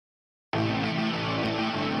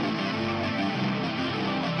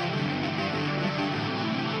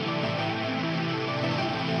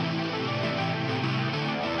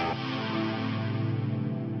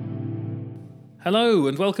Hello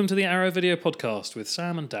and welcome to the Arrow Video Podcast with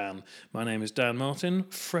Sam and Dan. My name is Dan Martin,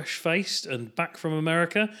 fresh-faced and back from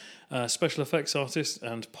America, special effects artist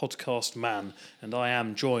and podcast man. And I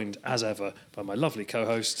am joined, as ever, by my lovely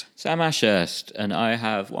co-host... Sam Ashurst, and I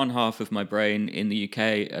have one half of my brain in the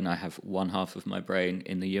UK and I have one half of my brain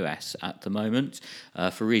in the US at the moment,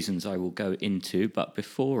 for reasons I will go into. But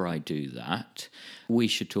before I do that, we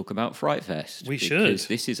should talk about Fright Fest. We should. Because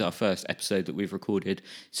this is our first episode that we've recorded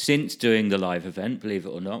since doing the live event, believe it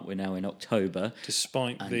or not. We're now in October.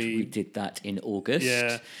 Despite and the... we did that in August.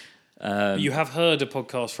 Yeah. You have heard a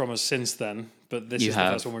podcast from us since then, but this is the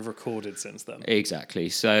first one we've recorded since then. Exactly.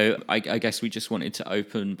 So I guess we just wanted to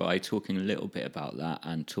open by talking a little bit about that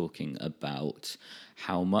and talking about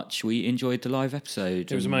how much we enjoyed the live episode.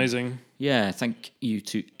 It was amazing. Yeah, thank you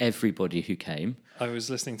to everybody who came. I was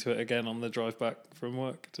listening to it again on the drive back from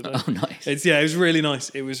work today. Oh, nice. It was really nice.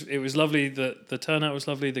 It was lovely. The turnout was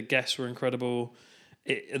lovely. The guests were incredible.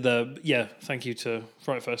 Thank you to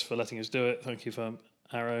Fright Fest for letting us do it. Thank you for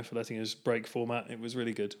Arrow for letting us break format. It was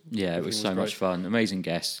really good. Yeah, it was so much fun. Amazing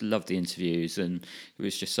guests. Loved the interviews, and it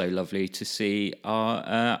was just so lovely to see our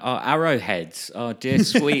arrowheads, our dear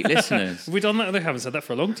sweet listeners. Have we done that? They haven't said that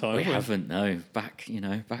for a long time. We haven't. No, back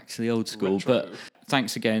to the old school. Retro. But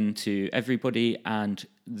thanks again to everybody. And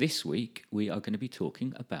this week we are going to be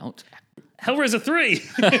talking about Hellraiser 3.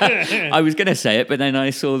 I was going to say it, but then I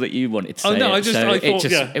saw that you wanted to say it. I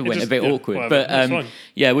thought it went a bit awkward. Whatever,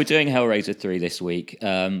 but we're doing Hellraiser 3 this week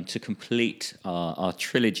to complete our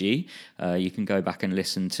trilogy. You can go back and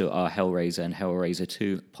listen to our Hellraiser and Hellraiser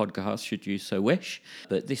 2 podcast should you so wish.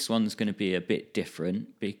 But this one's going to be a bit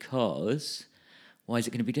different because... Why is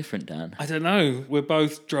it going to be different, Dan? I don't know. We're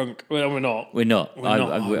both drunk. Well, we're not. We're not.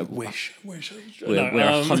 I wish. We're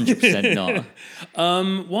 100% not.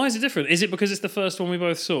 Why is it different? Is it because it's the first one we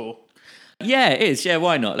both saw? Yeah, it is. Yeah,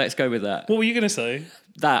 why not? Let's go with that. What were you going to say?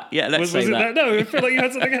 That. Yeah, let's say was it that. No, I feel like you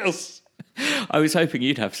had something else. I was hoping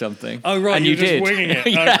you'd have something. Oh, right. And you you just did. winging it.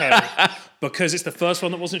 Yeah. Okay. Because it's the first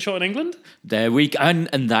one that wasn't shot in England? There we go.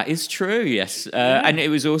 And that is true, yes. And it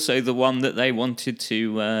was also the one that they wanted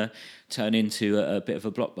to... turn into a bit of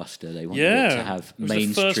a blockbuster. They wanted it to have mainstream. It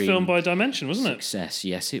was the first film by Dimension, wasn't it? Success.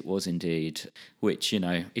 Yes, it was indeed. Which,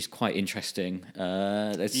 is quite interesting.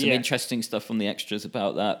 There's some interesting stuff on the extras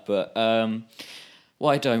about that. But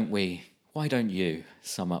why don't you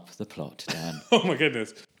sum up the plot, Dan? Oh my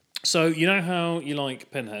goodness. So, you know how you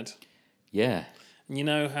like Pinhead? Yeah. And you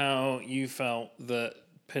know how you felt that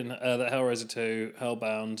that Hellraiser 2,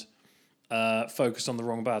 Hellbound, focused on the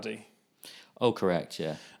wrong baddie? Oh, correct,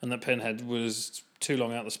 yeah. And that Pinhead was too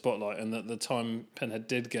long out the spotlight, and that the time Pinhead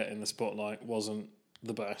did get in the spotlight wasn't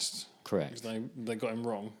the best. Correct. Because they got him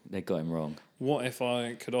wrong. They got him wrong. What if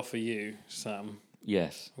I could offer you, Sam?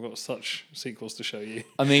 Yes. I've got such sequels to show you.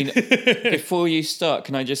 I mean, before you start,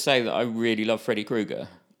 can I just say that I really love Freddy Krueger?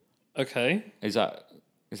 Okay. Is that...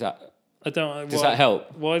 I don't... Does that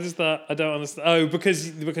help? Why does that... I don't understand. Oh,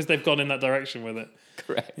 because they've gone in that direction with it.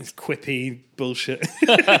 Correct. It's quippy bullshit.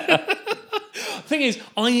 Thing is,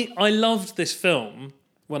 I loved this film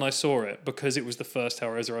when I saw it because it was the first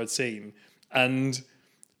Hellraiser I'd seen, and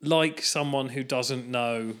like someone who doesn't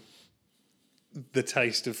know the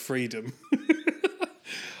taste of freedom,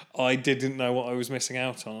 I didn't know what I was missing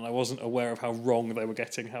out on, and I wasn't aware of how wrong they were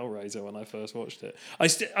getting Hellraiser when I first watched it. I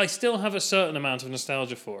still have a certain amount of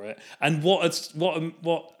nostalgia for it, and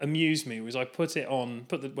what amused me was I put it on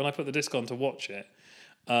when I put the disc on to watch it.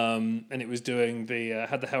 And it was doing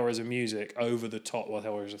had the Hellraiser music over the top,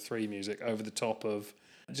 Hellraiser 3 music over the top of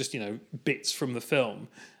just, bits from the film.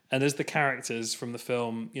 And as the characters from the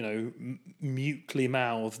film, mutely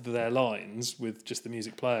mouthed their lines with just the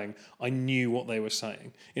music playing, I knew what they were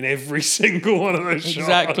saying in every single one of those shots.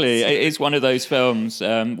 Exactly. It's one of those films.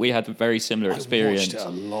 We had a very similar experience. I watched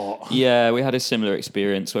it a lot. Yeah, we had a similar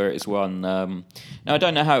experience where it was one... now, I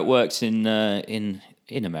don't know how it works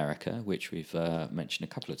in America, which we've mentioned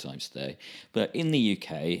a couple of times today, but in the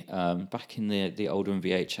UK, back in the older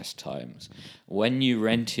VHS times, when you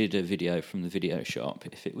rented a video from the video shop,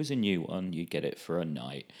 if it was a new one, you'd get it for a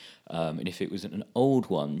night, and if it was an old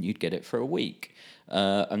one, you'd get it for a week.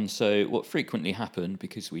 And so what frequently happened,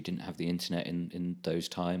 because we didn't have the internet in those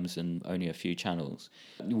times and only a few channels,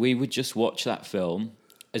 we would just watch that film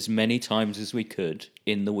as many times as we could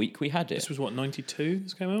in the week we had it. This was what, 92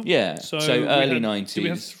 this came out? Yeah, so early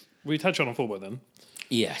 90s. We'd had Channel 4 by then.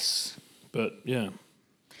 Yes. But, yeah.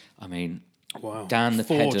 I mean, wow. Dan the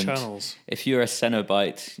 4 pedant. Channels. If you're a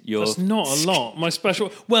Cenobite, you're... That's not a lot. My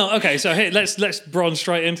special... Well, okay, so here, let's bronze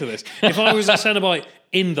straight into this. If I was a Cenobite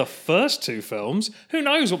in the first 2 films, who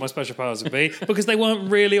knows what my special powers would be, because they weren't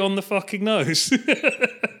really on the fucking nose.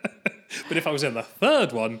 But if I was in the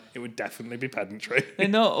third one, it would definitely be pedantry. They're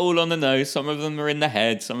not all on the nose. Some of them are in the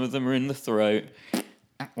head. Some of them are in the throat.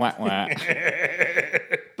 Whack, whack.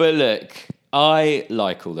 But look, I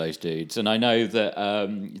like all those dudes, and I know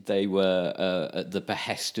that they were at the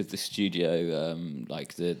behest of the studio,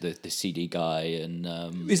 like the CD guy,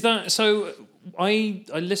 and Is that so? I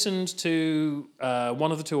listened to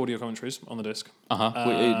one of the two audio commentaries on the disc.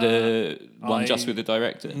 the one just with the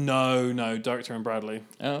director. No, director and Bradley.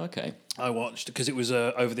 Oh, okay. I watched because it was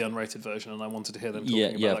over the unrated version, and I wanted to hear them talking Yeah,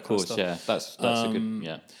 about yeah, that of kind course, of stuff. yeah. That's a good,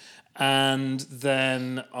 yeah. And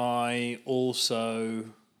then I also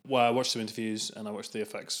I watched some interviews and I watched the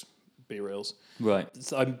FX B-reels. Right.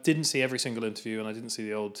 So I didn't see every single interview and I didn't see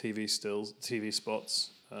the old TV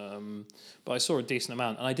spots, but I saw a decent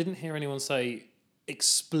amount, and I didn't hear anyone say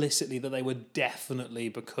explicitly that they were definitely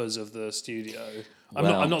because of the studio.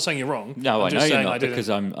 I'm not saying you're wrong. No, I'm I know you're saying not, because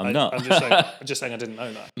I'm not. I'm just saying I didn't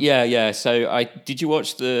know that. Yeah. So did you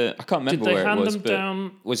watch I can't remember Did they where hand it was, them but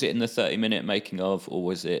down? was it in the 30-minute making of, or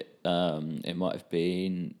was it? It might have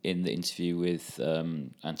been in the interview with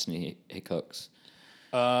Anthony Hickox.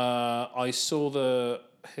 I saw the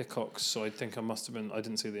Hickox, so I think I must have been. I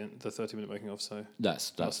didn't see the 30-minute making of, so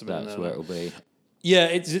That's have been where it'll be.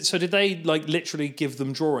 yeah. So did they like literally give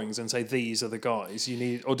them drawings and say these are the guys you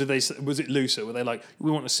need, or did they? Was it looser? Were they like,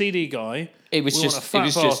 we want a CD guy? It was we just want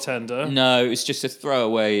a fat bartender. No, it's just a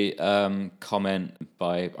throwaway comment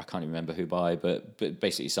by, I can't even remember who by, but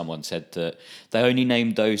basically someone said that they only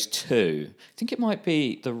named those two. I think it might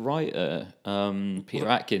be the writer Peter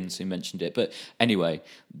Atkins who mentioned it, but anyway,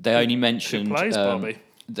 they only mentioned Who plays Barbie?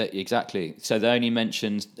 Exactly. So they only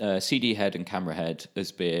mentioned CD head and camera head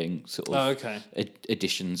as being sort of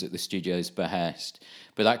additions at the studio's behest.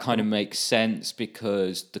 But that kind of makes sense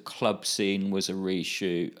because the club scene was a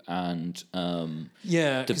reshoot, and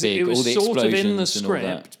it was all the sort of in the explosions and all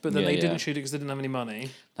that. script, but then they didn't shoot it because they didn't have any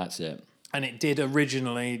money. That's it. And it did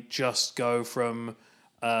originally just go from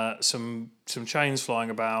some chains flying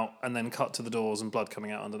about, and then cut to the doors and blood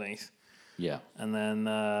coming out underneath. Yeah. And then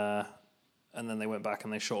they went back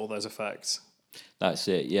and they shot all those effects. That's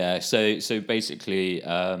it. Yeah. So basically,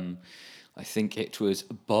 I think it was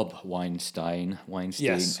Bob Weinstein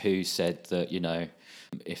Yes. who said that,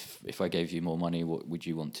 if I gave you more money, what would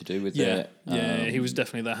you want to do with Yeah, it? he was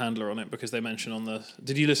definitely the handler on it, because they mentioned on the.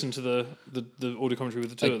 Did you listen to the audio commentary with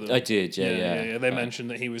the two of them? I did. Yeah. They mentioned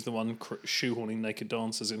that he was the one shoehorning naked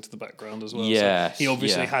dancers into the background as well. Yes, so he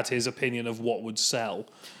obviously had his opinion of what would sell.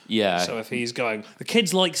 Yeah. So if he's going, the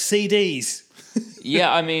kids like CDs.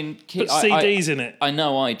 Yeah, I mean, Put CDs in it. I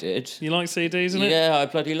know I did. You like CDs in it? Yeah, I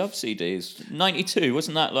bloody love CDs. 92,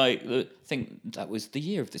 wasn't that like? I think that was the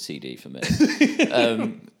year of the CD for me.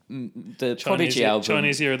 The Prodigy album,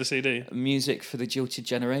 Chinese year of the CD. Music for the Jilted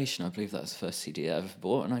Generation. I believe that was the first CD I ever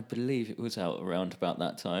bought, and I believe it was out around about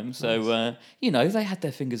that time. So they had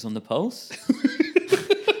their fingers on the pulse,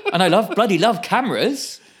 and I bloody love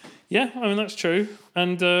cameras. Yeah, I mean that's true,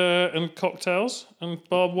 and cocktails and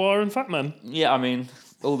barbed wire and fat men. Yeah, I mean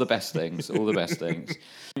all the best things, all the best things.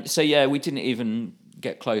 So yeah, we didn't even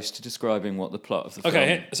get close to describing what the plot of the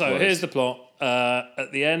film was. Here's the plot.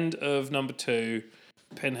 At the end of number 2,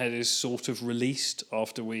 Pinhead is sort of released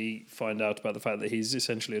after we find out about the fact that he's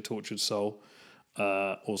essentially a tortured soul.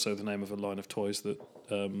 Also the name of a line of toys that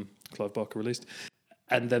Clive Barker released.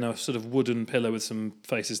 And then a sort of wooden pillar with some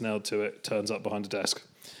faces nailed to it turns up behind a desk.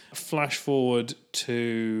 Flash forward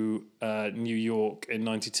to New York in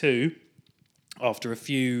 92, after a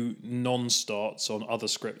few non-starts on other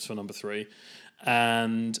scripts for number 3,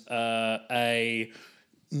 and a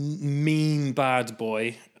mean bad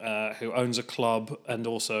boy who owns a club and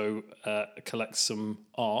also collects some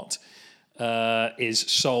art is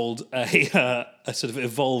sold a sort of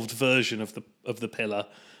evolved version of the pillar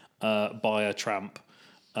by a tramp.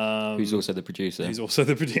 Who's also the producer.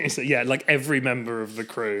 Yeah, like every member of the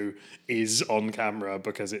crew is on camera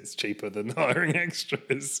because it's cheaper than hiring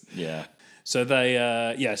extras. Yeah. So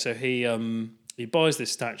he buys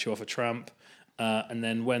this statue off a tramp, and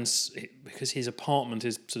then because his apartment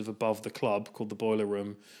is sort of above the club called the Boiler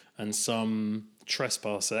Room, and some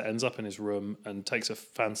trespasser ends up in his room and takes a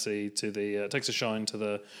shine to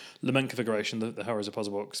the lament configuration, the Horrors of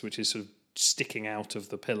Puzzle Box, which is sort of sticking out of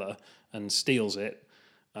the pillar, and steals it.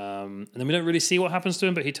 And then we don't really see what happens to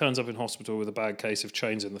him, but he turns up in hospital with a bad case of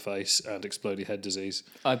chains in the face and exploded head disease.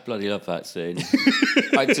 I bloody love that scene.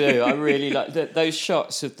 I do. I really like those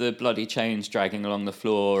shots of the bloody chains dragging along the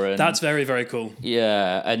floor. And that's very, very cool.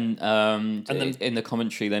 Yeah, and then in the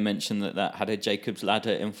commentary they mentioned that had a Jacob's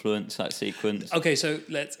Ladder influence, that sequence. Okay, so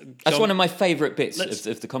That's one of my favourite bits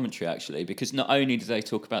of the commentary, actually, because not only do they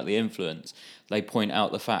talk about the influence, they point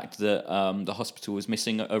out the fact that the hospital was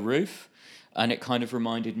missing a roof, and it kind of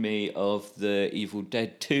reminded me of the Evil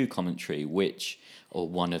Dead 2 commentary, or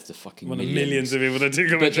one of the fucking millions of Evil Dead 2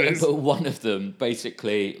 commentaries. But one of them,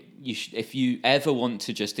 basically, if you ever want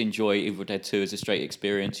to just enjoy Evil Dead 2 as a straight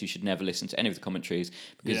experience, you should never listen to any of the commentaries,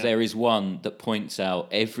 because there is one that points out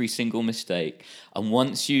every single mistake, and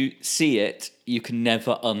once you see it, you can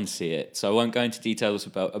never unsee it. So I won't go into details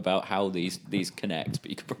about how these connect,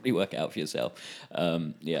 but you can probably work it out for yourself.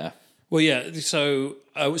 Yeah. Well, yeah. So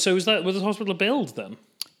was the hospital a build then?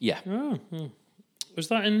 Yeah. Oh, was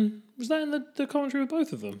that in the commentary with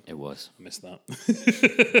both of them? It was. I missed that.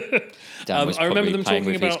 Dan was I remember them playing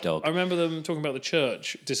talking with his about. dog. I remember them talking about the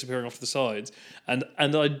church disappearing off to the sides, and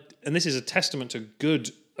this is a testament to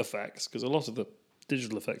good effects, because a lot of the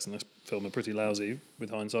digital effects in this film are pretty lousy with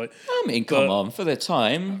hindsight. I mean, come on, for the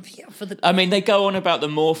time. Yeah, I mean, they go on about the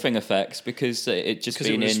morphing effects because it just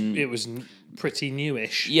been it was pretty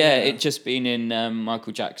newish. Yeah, it just been in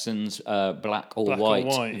Michael Jackson's Black or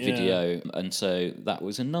White video, and so that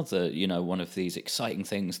was another, one of these exciting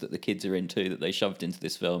things that the kids are into that they shoved into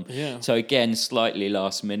this film. Yeah. So again, slightly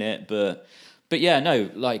last minute, but yeah, no,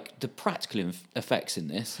 like the practical effects in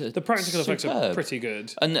this. The practical effects are pretty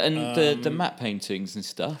good, and the matte paintings and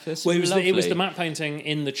stuff. It was the matte painting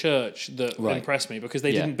in the church that impressed me, because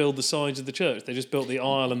they didn't build the sides of the church; they just built the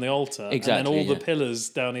aisle and the altar, exactly, and then all the pillars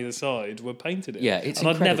down either side were painted in. Yeah, it's and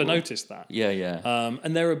incredible. I'd never noticed that. Yeah.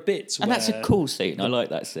 And there are bits, and that's a cool scene. I like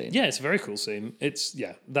that scene. Yeah, it's a very cool scene.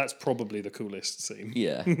 That's probably the coolest scene.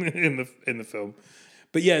 Yeah, in the film.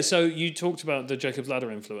 But yeah, so you talked about the Jacob's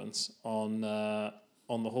Ladder influence on the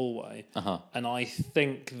hallway, and I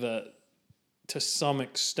think that to some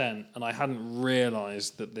extent, and I hadn't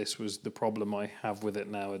realised that this was the problem I have with it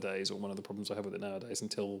nowadays, or one of the problems I have with it nowadays,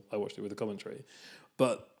 until I watched it with the commentary.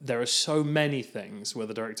 But there are so many things where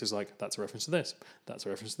the director's like, that's a reference to this, that's a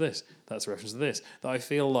reference to this, that's a reference to this, that I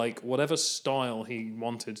feel like whatever style he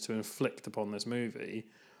wanted to inflict upon this movie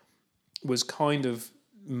was kind of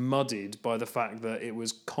muddied by the fact that it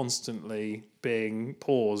was constantly being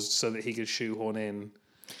paused so that he could shoehorn in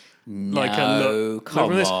come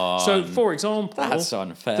on. So, for example, that's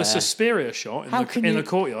unfair. The Suspiria shot in the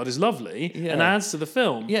courtyard is lovely and adds to the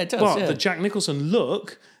film. Yeah, it does. But the Jack Nicholson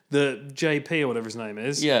look that JP or whatever his name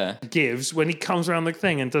is gives when he comes around the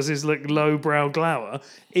thing and does his lowbrow glower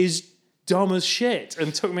is dumb as shit,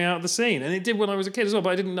 and took me out of the scene. And it did when I was a kid as well,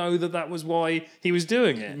 but I didn't know that was why he was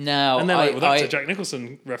doing it. Now, and then that's a Jack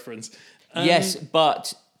Nicholson reference. Yes,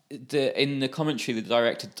 but in the commentary, the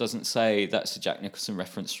director doesn't say that's a Jack Nicholson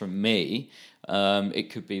reference from me.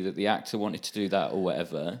 It could be that the actor wanted to do that or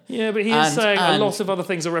whatever. Yeah, but he is saying a lot of other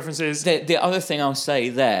things are references. The other thing I'll say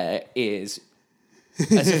there is,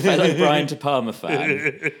 as a fellow Brian De Palma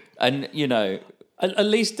fan, and at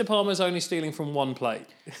least De Palma's only stealing from one plate.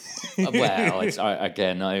 Well, I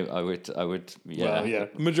would, yeah. Well, yeah,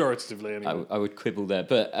 majoritatively anyway. I would quibble there,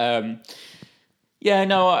 but yeah,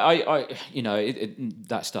 no, I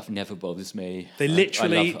that stuff never bothers me. They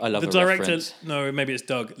literally, I love the a director. reference. No, maybe it's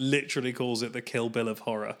Doug. Literally calls it the Kill Bill of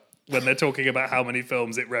horror when they're talking about how many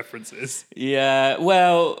films it references. Yeah,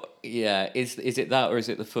 well, yeah. Is it that, or is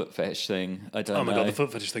it the foot fetish thing? I don't know. Oh my god, the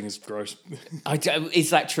foot fetish thing is gross.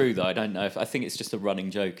 Is that true though? I don't know. I think it's just a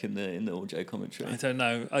running joke in the audio commentary. I don't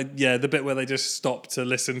know. The bit where they just stop to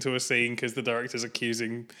listen to a scene because the director's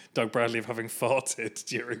accusing Doug Bradley of having farted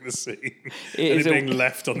during the scene, and being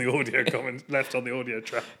left on the audio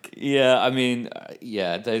track. Yeah, I mean,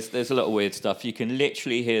 there's a lot of weird stuff. You can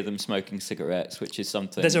literally hear them smoking cigarettes, which is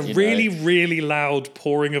something. There's a really loud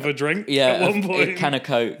pouring of a drink. At one point, a can of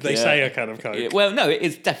Coke. They say a can of Coke. Yeah, well, no, it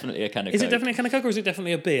is definitely a can of Coke. Is it definitely a can of Coke, or is it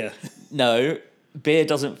definitely a beer? No, beer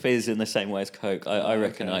doesn't fizz in the same way as Coke. I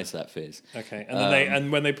recognise that fizz. Okay, and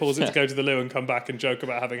then when they pause it to go to the loo and come back and joke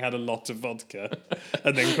about having had a lot of vodka,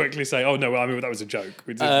 and then quickly say, "Oh no, I mean that was a joke.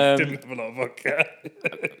 We didn't have a lot of vodka."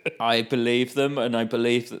 I believe them, and I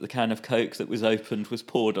believe that the can of Coke that was opened was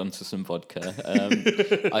poured onto some vodka.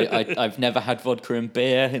 I've never had vodka and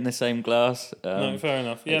beer in the same glass. No, fair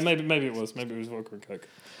enough. Yeah, maybe it was vodka and Coke.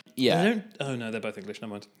 Yeah. Oh no, they're both English.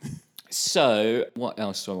 Never mind. So, what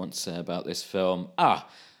else do I want to say about this film?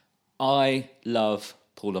 I love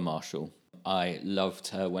Paula Marshall. I loved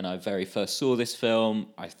her when I very first saw this film.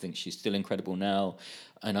 I think she's still incredible now.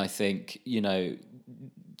 And I think,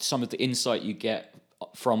 some of the insight you get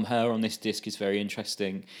from her on this disc is very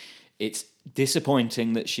interesting. It's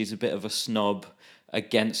disappointing that she's a bit of a snob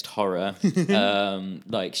against horror.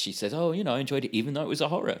 Like she says, "Oh, I enjoyed it even though it was a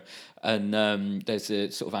horror." And there's a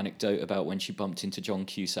sort of anecdote about when she bumped into John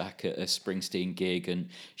Cusack at a Springsteen gig, and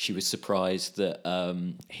she was surprised that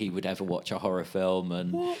he would ever watch a horror film,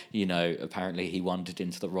 and apparently he wandered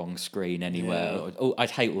into the wrong screen anywhere. Yeah. Oh,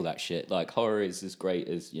 I'd hate all that shit. Like horror is as great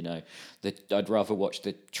as I'd rather watch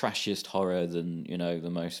the trashiest horror than the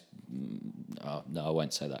most. Oh, no, I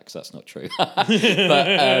won't say that because that's not true. But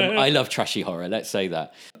I love trashy horror. Let's say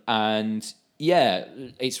that. And yeah,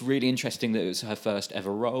 it's really interesting that it was her first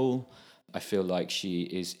ever role. I feel like she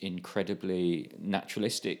is incredibly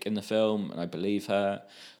naturalistic in the film, and I believe her.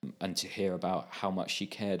 And to hear about how much she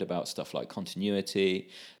cared about stuff like continuity,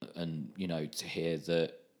 and to hear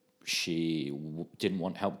that she didn't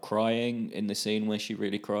want help crying in the scene where she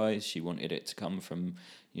really cries. She wanted it to come from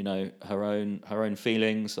her own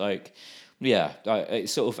feelings. Like, yeah, it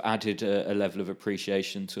sort of added a level of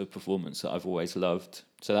appreciation to a performance that I've always loved.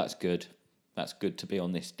 So that's good. That's good to be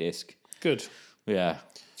on this disc. Good. Yeah.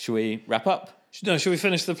 Shall we wrap up? No, shall we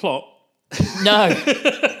finish the plot? No.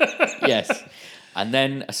 Yes. And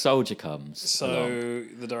then a soldier comes. So,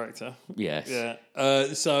 along. The director. Yes.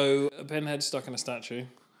 Yeah. So, Pinhead stuck in a statue.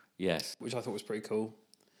 Yes. Which I thought was pretty cool.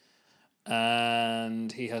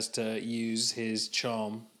 And he has to use his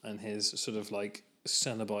charm and his sort of like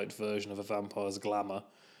Cenobite version of a vampire's glamour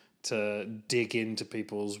to dig into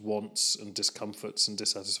people's wants and discomforts and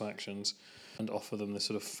dissatisfactions and offer them this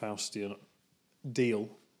sort of Faustian deal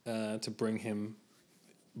to bring him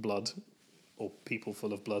blood or people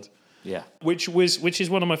full of blood. Yeah. Which is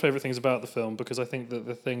one of my favourite things about the film, because I think that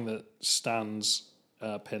the thing that stands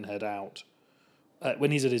Pinhead out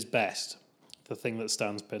when he's at his best, the thing that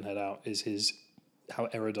stands Pinhead out is how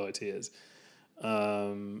erudite he is.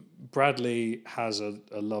 Bradley has a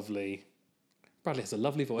lovely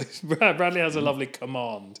voice. Bradley has a lovely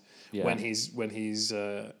command when he's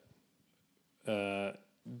doing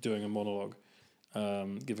a monologue,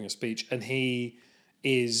 giving a speech, and he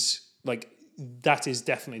is like, that is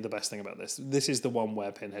definitely the best thing about this. This is the one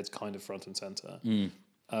where Pinhead's kind of front and center,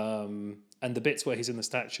 and the bits where he's in the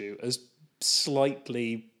statue, as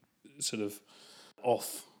slightly sort of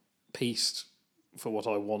off-piste for what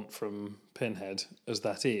I want from Pinhead as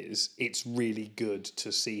that is, it's really good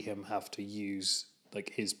to see him have to use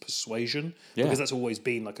like his persuasion, because that's always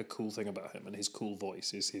been like a cool thing about him, and his cool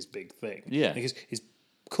voice is his big thing. Yeah, like his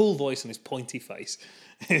cool voice and his pointy face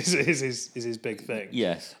is his big thing.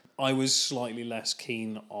 Yes, I was slightly less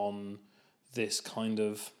keen on this kind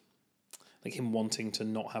of like him wanting to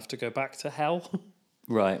not have to go back to hell.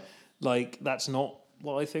 Right. Like, that's not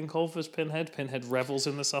what I think of as Pinhead. Pinhead revels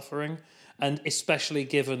in the suffering. And especially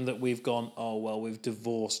given that we've gone, oh, well, we've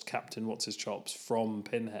divorced Captain What's-His-Chops from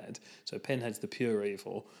Pinhead. So Pinhead's the pure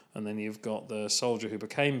evil. And then you've got the soldier who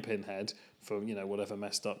became Pinhead for, whatever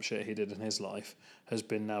messed up shit he did in his life, has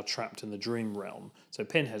been now trapped in the dream realm. So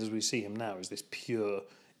Pinhead, as we see him now, is this pure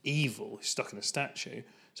evil who's stuck in a statue.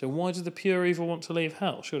 So why does the pure evil want to leave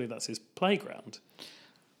hell? Surely that's his playground.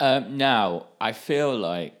 Now, I feel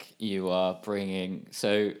like you are bringing...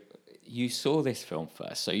 So you saw this film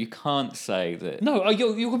first, so you can't say that... No,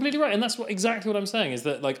 you're completely right. And that's exactly what I'm saying, is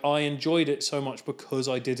that like I enjoyed it so much because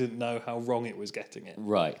I didn't know how wrong it was getting it.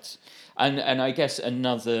 Right. And I guess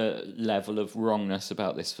another level of wrongness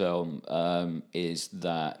about this film is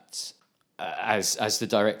that... As the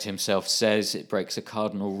director himself says, it breaks a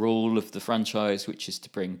cardinal rule of the franchise, which is to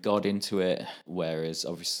bring God into it. Whereas,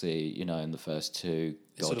 obviously, in the first two,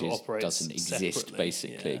 God doesn't exist,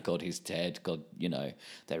 basically. Yeah. God is dead. God,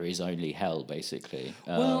 there is only hell, basically.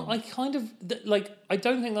 Well, I kind of, I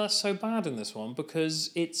don't think that's so bad in this one, because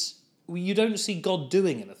you don't see God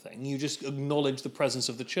doing anything. You just acknowledge the presence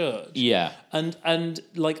of the church. Yeah. And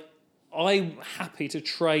I'm happy to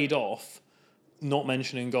trade off not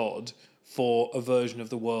mentioning God for a version of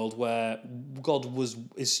the world where God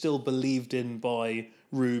is still believed in by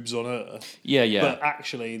rubes on Earth. Yeah, yeah. But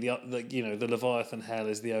actually, the Leviathan hell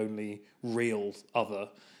is the only real other.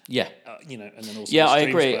 Yeah. And then also I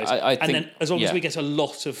agree. I think, and then as long as we get a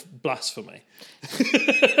lot of blasphemy,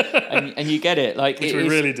 and you get it, like which we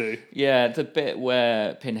really do. Yeah, the bit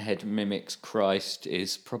where Pinhead mimics Christ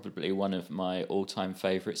is probably one of my all-time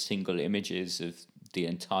favourite single images of the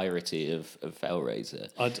entirety of Hellraiser.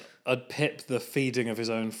 I'd pip the feeding of his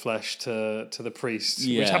own flesh to the priest, which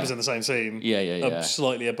Yeah. happens in the same scene. Yeah.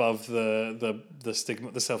 Slightly above the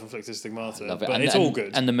stigma, the self-inflicted stigmata. Love it. But And, it's and, all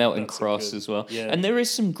good. and the melting That's cross good. as well. Yeah. And there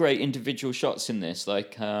is some great individual shots in this.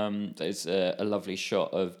 Like there's a lovely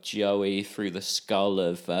shot of Joey through the skull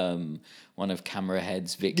of one of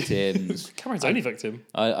Camerahead's victims. Cameron's only victim.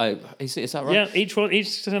 Is that right? Yeah, each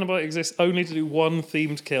Cenobite exists only to do one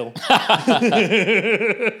themed kill.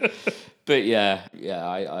 But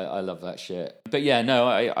I love that shit. But yeah, no,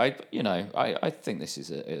 I think this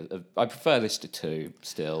is I prefer this to 2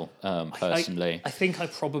 still, personally. I think I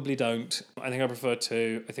probably don't. I think I prefer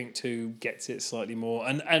 2. I think 2 gets it slightly more.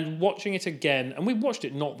 And watching it again, and we watched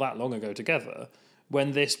it not that long ago together.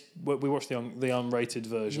 When we watched the unrated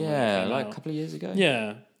version. Yeah, like out. a couple of years ago.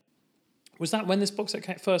 Yeah. Was that when this box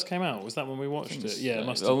set first came out? Was that when we watched it? Yeah, it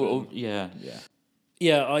must have been. Yeah.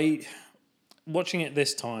 Yeah, watching it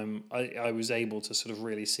this time, I was able to sort of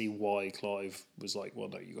really see why Clive was like, well,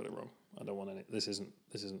 no, you got it wrong. I don't want any. This isn't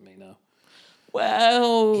me now.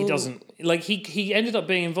 Well, He doesn't like he ended up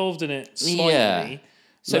being involved in it slightly. Yeah.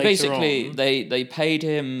 So later basically, on. they paid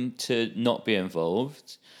him to not be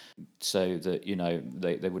involved, so that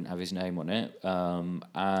they wouldn't have his name on it,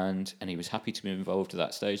 and he was happy to be involved at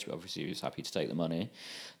that stage. But obviously, he was happy to take the money.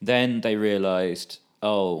 Then they realised,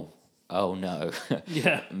 oh no,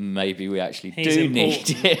 Yeah. maybe we actually He's do important.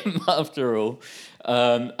 need him after all.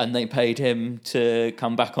 And they paid him to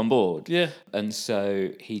come back on board. Yeah. And so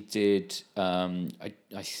he did, I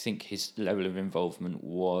think his level of involvement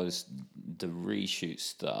was the reshoot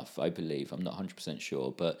stuff, I believe. I'm not 100%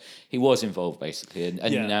 sure, but he was involved basically.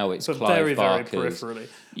 And now it's but Clive very, very Barker's. peripherally.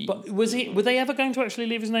 But were they ever going to actually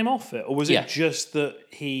leave his name off it? Or was Yeah. it just that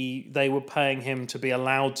they were paying him to be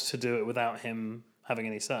allowed to do it without him having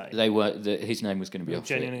any say? His name was going to be off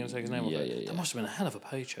Genuinely it. going to take his name off it? Yeah. That must have been a hell of a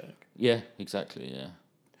paycheck. Yeah, exactly, yeah.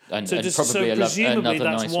 And Presumably another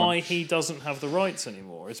that's nice why one. he doesn't have the rights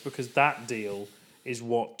anymore. It's because that deal is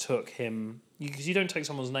what took him... Because you don't take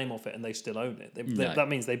someone's name off it and they still own it. No. That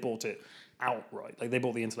means they bought it outright. Like, they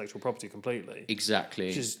bought the intellectual property completely. Exactly.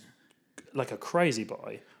 Which is like a crazy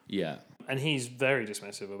buy. Yeah. And he's very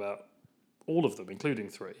dismissive about all of them, including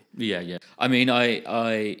 3. Yeah. I mean, I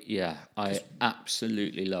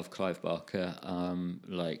absolutely love Clive Barker.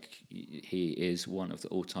 He is one of the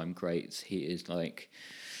all-time greats. He is like,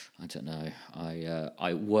 I don't know.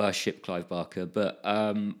 I worship Clive Barker, but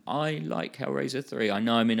I like Hellraiser 3. I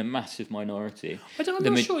know I'm in a massive minority. I'm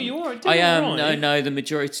not sure you are. I am. No. The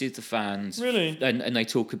majority of the fans Really? and they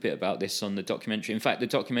talk a bit about this on the documentary. In fact, the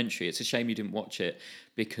documentary. It's a shame you didn't watch it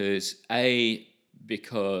because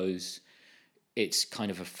it's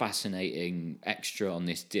kind of a fascinating extra on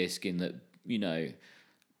this disc in that,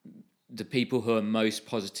 the people who are most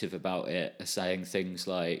positive about it are saying things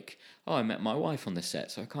like, oh, I met my wife on the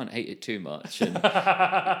set, so I can't hate it too much. And,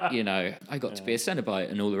 I got to be a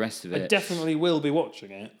Cenobite and all the rest of I it. definitely will be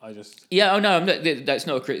watching it. Yeah, that's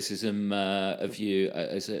not a criticism of you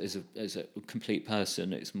as a complete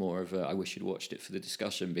person. It's more of I wish you'd watched it for the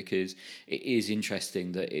discussion because it is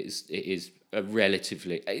interesting that it is a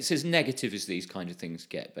relatively... It's as negative as these kind of things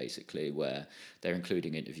get, basically, where they're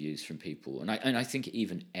including interviews from people. And I think it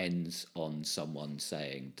even ends on someone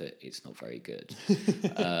saying that it's not very good.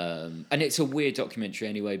 And it's a weird documentary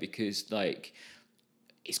anyway because,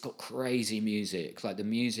 it's got crazy music. Like, the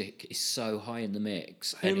music is so high in the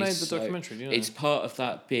mix. Who made the documentary? Do you know? It's part of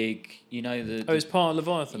that big, it's part of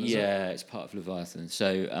Leviathan, is it? Yeah, it's part of Leviathan.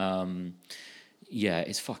 So... yeah,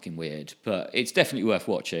 it's fucking weird, but it's definitely worth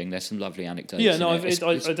watching. There's some lovely anecdotes. Yeah, no, I I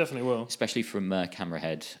definitely will. Especially from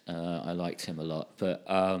Camerahead. I liked him a lot. But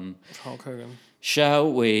Hulk Hogan.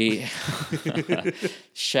 shall we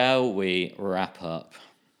wrap up?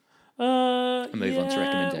 And move on to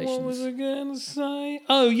recommendations. What was I going to say?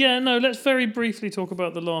 Oh, yeah, no, let's very briefly talk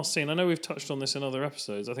about the last scene. I know we've touched on this in other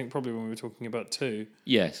episodes. I think probably when we were talking about 2.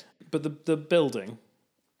 Yes. But the building,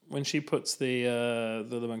 when she puts the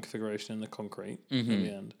lemon configuration in the concrete at the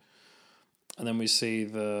end, and then we see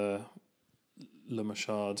the Le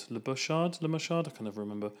Machard, I can never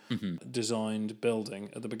remember, designed building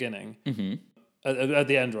at the beginning. At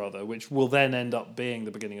the end, rather, which will then end up being the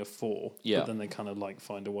beginning of 4. Yeah. But then they kind of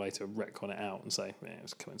find a way to retcon it out and say, it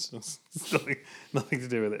was a coincidence. It's nothing to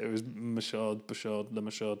do with it. It was Le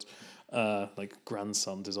Machard's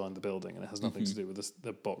grandson designed the building, and it has nothing to do with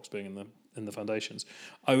the box being in the foundations.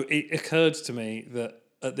 It occurred to me that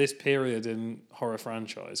at this period in horror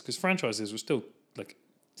franchise, because franchises were still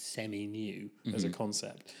semi-new as a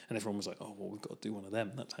concept, and everyone was like, oh, well, we've got to do one of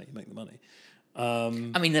them. That's how you make the money. I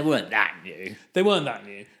mean, they weren't that new. They weren't that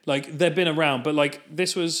new. They've been around, but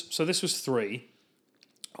this was 3.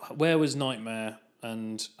 Where was Nightmare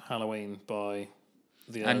and Halloween by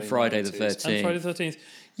the And early Friday the 90s. 13th. And Friday the 13th.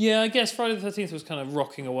 Yeah, I guess Friday the 13th was kind of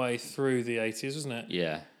rocking away through the 80s, wasn't it?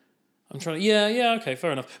 Yeah. I'm trying to... Yeah, okay,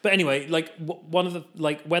 fair enough. But anyway, like, one of the...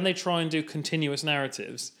 Like, when they try and do continuous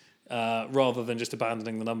narratives, rather than just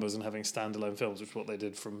abandoning the numbers and having standalone films, which is what they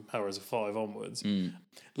did from Hellraiser 5 onwards,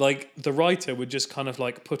 like, the writer would just kind of,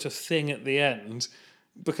 like, put a thing at the end,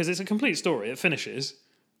 because it's a complete story. It finishes,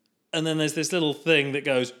 and then there's this little thing that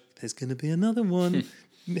goes, there's going to be another one.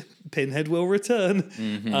 Pinhead will return.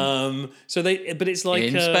 But it's like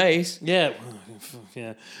In space. Yeah,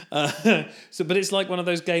 yeah. But it's like one of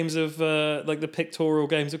those games of like the pictorial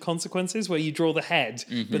games of consequences, where you draw the head,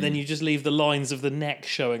 but then you just leave the lines of the neck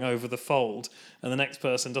showing over the fold, and the next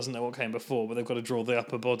person doesn't know what came before, but they've got to draw the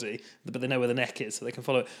upper body, but they know where the neck is, so they can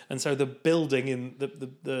follow it. And so the building in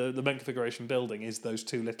the main configuration building is those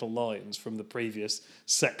two little lines from the previous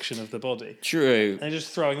section of the body. True. And they're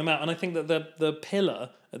just throwing them out. And I think that the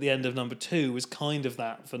pillar at the end of number 2 was kind of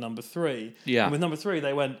that for number 3. Yeah. And with number 3,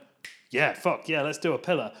 they went, let's do a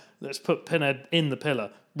pillar. Let's put Pinhead in the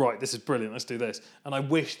pillar. Right, this is brilliant. Let's do this. And I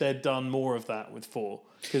wish they'd done more of that with 4.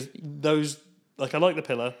 Because those, like, I like the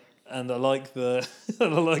pillar and I like the I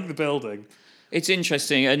like the building. It's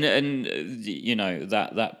interesting, and you know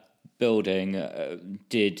that building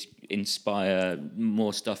did inspire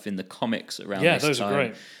more stuff in the comics around this time. Yeah, those are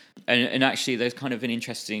great. And actually, there's kind of an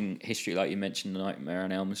interesting history, like you mentioned, the Nightmare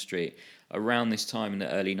on Elm Street. Around this time in the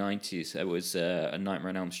early 90s, there was a Nightmare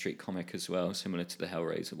on Elm Street comic as well, similar to the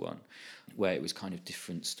Hellraiser one, where it was kind of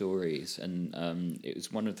different stories. And it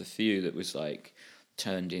was one of the few that was like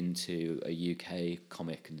turned into a UK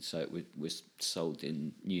comic, and so it was sold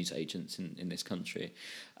in newsagents in this country.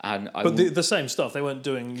 But the same stuff, they weren't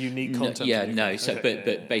doing unique content.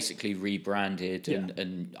 But basically rebranded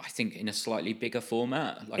and I think in a slightly bigger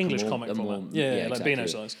format, like English comic format. Like exactly, Beano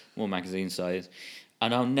size, more magazine size.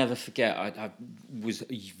 And I'll never forget, I was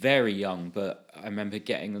very young, but I remember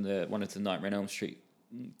getting one of the Nightmare on Elm Street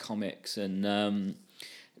comics, and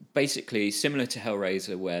basically similar to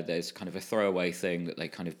Hellraiser, where there's kind of a throwaway thing that they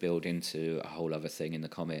kind of build into a whole other thing in the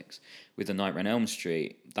comics. With the Nightmare on Elm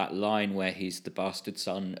Street, that line where he's the bastard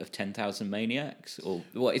son of 10,000 maniacs, or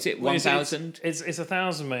what is it, 1,000? It's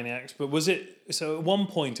 1,000 maniacs, but was it... So at one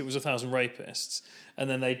point it was 1,000 rapists, and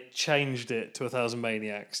then they changed it to 1,000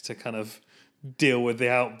 maniacs to kind of deal with the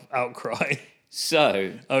outcry.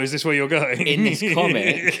 So... Oh, is this where you're going? In this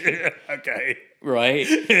comic... Okay. Right?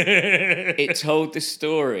 It told the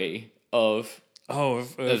story of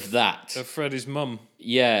that. Of Freddie's mum.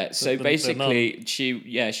 Yeah, so basically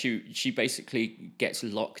she basically gets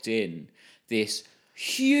locked in this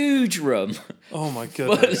huge room. Oh my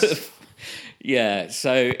goodness. Yeah,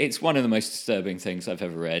 so it's one of the most disturbing things I've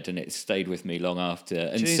ever read, and it stayed with me long after.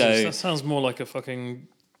 And Jesus, so that sounds more like a fucking...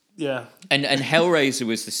 Yeah. And Hellraiser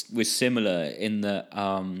was similar in that the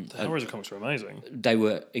Hellraiser comics were amazing. They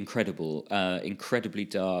were incredible, incredibly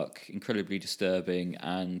dark, incredibly disturbing,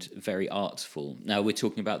 and very artful. Now we're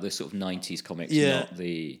talking about the sort of 90s comics, not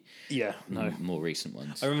the more recent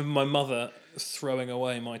ones. I remember my mother throwing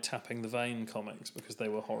away my Tapping the Vein comics because they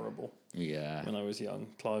were horrible. Yeah. When I was young,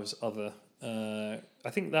 Clive's other. I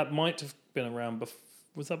think that might have been around.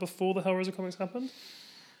 Was that before the Hellraiser comics happened?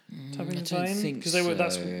 Tapping the Vein, because they were.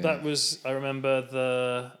 That was. I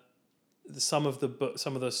remember some of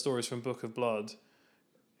the stories from Book of Blood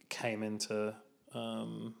came into.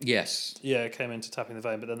 Yes. Yeah, it came into Tapping the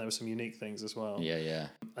Vein, but then there were some unique things as well. Yeah.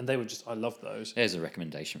 And they were just. I loved those. There's a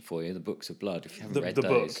recommendation for you: the Books of Blood. If you haven't read the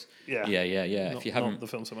those, book. Yeah. If you haven't not the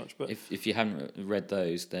film so much, but if you haven't read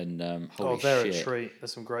those, then holy they're shit. a treat.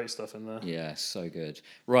 There's some great stuff in there. Yeah, so good.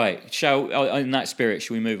 Right, in that spirit,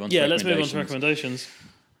 shall we move on? Yeah, let's move on to recommendations.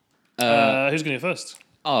 Who's going to go first?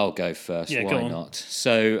 I'll go first. Yeah, why not?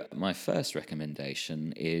 So my first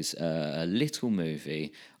recommendation is a little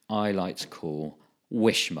movie I like to call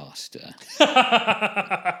Wishmaster.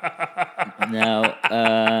 Now,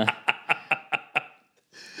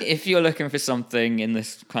 if you're looking for something in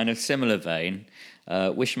this kind of similar vein,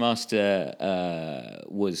 Wishmaster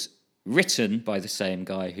was written by the same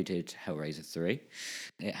guy who did Hellraiser 3.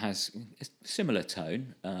 It has a similar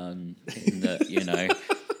tone in that,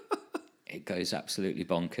 it goes absolutely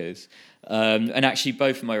bonkers. And actually,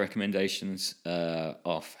 both of my recommendations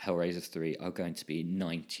off Hellraiser 3 are going to be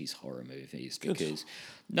 90s horror movies. Good. Because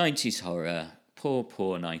 90s horror, poor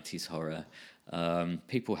 90s horror.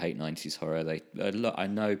 People hate 90s horror. I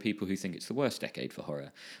know people who think it's the worst decade for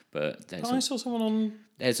horror, but I saw someone on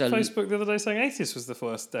Facebook the other day saying 80s was the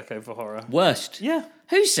worst decade for horror. Worst? Yeah.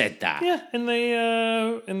 Who said that? Yeah, in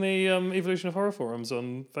the Evolution of Horror forums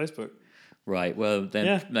on Facebook. Right. Well, then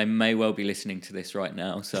Yeah. they may well be listening to this right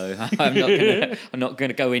now, so I'm not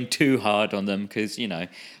gonna go in too hard on them because I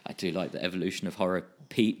do like the Evolution of Horror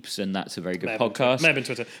peeps, and that's a very good podcast. May have been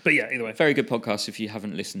Twitter, but yeah, either way. Very good podcast. If you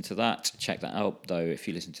haven't listened to that, check that out. Though if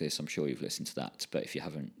you listen to this, I'm sure you've listened to that. But if you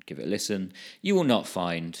haven't, give it a listen. You will not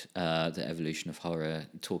find the Evolution of Horror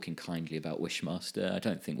talking kindly about Wishmaster. I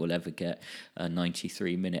don't think we'll ever get a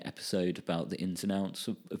 93-minute episode about the ins and outs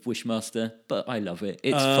of Wishmaster, but I love it.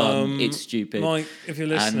 It's fun. It's stupid. Mike, if you're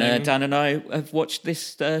listening, and Dan and I have watched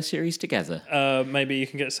this series together. Maybe you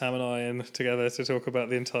can get Sam and I in together to talk about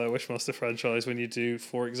the entire Wishmaster franchise when you do,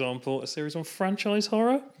 for example, a series on franchise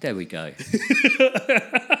horror. There we go.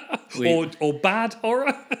 Or bad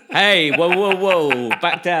horror. Hey, whoa.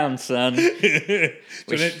 Back down, son. Do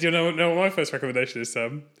you know what my first recommendation is,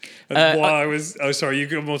 Sam? And why I was... Oh, sorry, you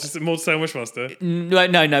got more to say on Wishmaster?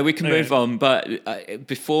 No, we can move on. But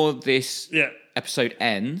before this episode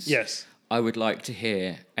ends, yes, I would like to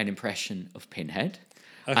hear an impression of Pinhead.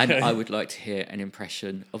 Okay. And I would like to hear an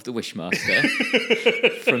impression of the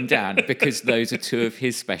Wishmaster from Dan, because those are two of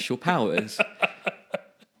his special powers.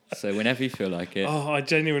 So whenever you feel like it. Oh, I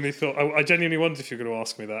genuinely wondered if you were going to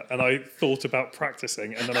ask me that. And I thought about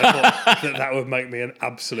practicing, and then I thought that would make me an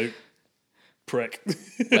absolute prick.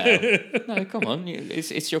 Well, no, come on.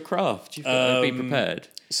 It's your craft. You've got to be prepared.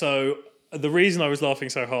 So the reason I was laughing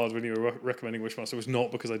so hard when you were recommending Wishmaster was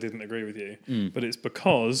not because I didn't agree with you, but it's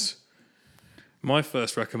because my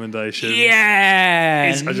first recommendation...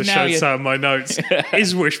 Yeah! I just showed Sam my notes.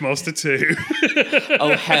 Is Wishmaster 2.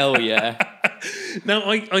 Oh, hell yeah. Now,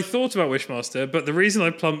 I thought about Wishmaster, but the reason I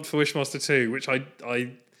plumped for Wishmaster 2, which I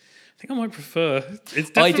think I might prefer, it's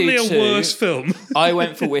definitely a worse film. I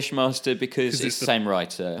went for Wishmaster because it's the same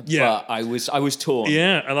writer. Yeah. But I was torn.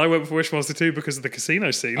 Yeah, and I went for Wishmaster 2 because of the casino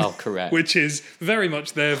scene. Oh, correct. Which is very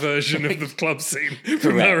much their version of the club scene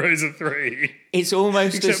from Hellraiser 3. It's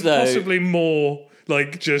almost Except as though... possibly more...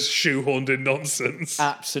 just shoehorned in nonsense.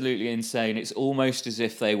 Absolutely insane. It's almost as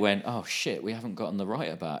if they went, oh shit, we haven't gotten the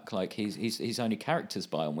writer back. Like he's only characters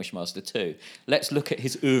by on Wishmaster 2. Let's look at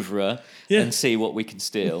his oeuvre and see what we can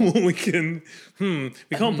steal. We can. We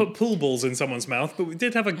can't put pool balls in someone's mouth, but we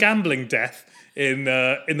did have a gambling death in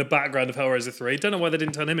the background of Hellraiser 3. Don't know why they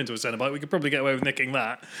didn't turn him into a Cenobite. We could probably get away with nicking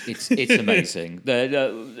that. It's amazing.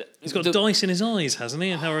 He's got dice in his eyes, hasn't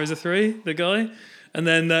he? In Hellraiser 3, the guy. And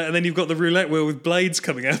then you've got the roulette wheel with blades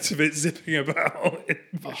coming out of it, zipping about.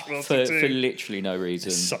 For literally no reason.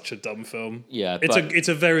 It's such a dumb film. Yeah, it's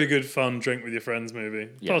a very good fun drink with your friends movie.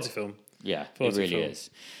 Yeah. Party film. Yeah, Party it really film. is.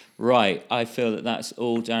 Right, I feel that's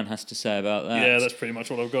all Dan has to say about that. Yeah, that's pretty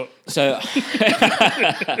much what I've got. So,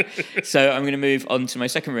 so I'm going to move on to my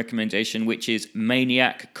second recommendation, which is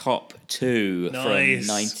Maniac Cop 2 from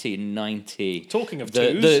 1990. Talking of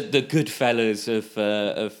twos, the Goodfellas of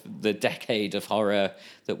the decade of horror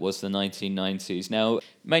that was the 1990s. Now,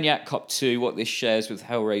 Maniac Cop 2, what this shares with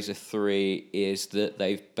Hellraiser 3 is that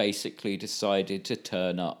they've basically decided to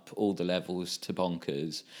turn up all the levels to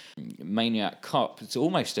bonkers. Maniac Cop, it's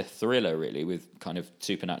almost a thriller, really, with kind of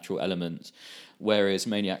supernatural elements. Whereas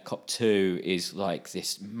Maniac Cop 2 is like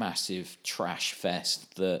this massive trash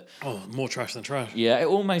fest that... Oh, more trash than trash. Yeah, it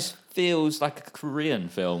almost feels like a Korean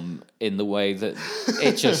film in the way that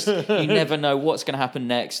it just... you never know what's going to happen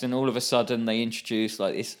next, and all of a sudden they introduce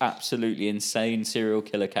like this absolutely insane serial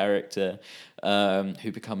killer character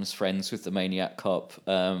who becomes friends with the Maniac Cop.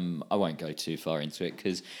 I won't go too far into it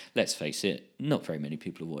because, let's face it, not very many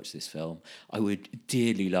people have watched this film. I would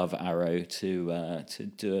dearly love Arrow to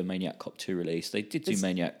do a Maniac Cop 2 release. They did do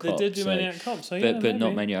Maniac Cop. They did do Maniac Cop, so yeah, but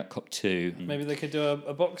not Maniac Cop 2. Maybe they could do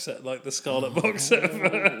a box set like the Scarlet box set.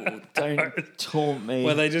 Don't taunt me.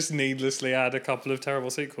 Where they just needlessly add a couple of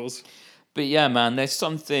terrible sequels. But yeah, man, there's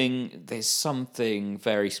something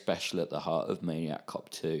very special at the heart of Maniac Cop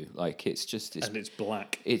 2. Like, it's just... And it's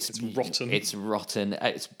black. It's rotten. It's rotten.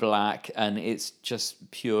 It's black, and it's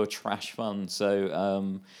just pure trash fun.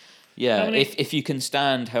 So, yeah, if you can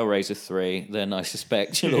stand Hellraiser 3, then I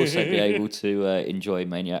suspect you'll also be able to enjoy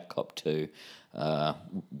Maniac Cop 2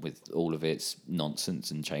 with all of its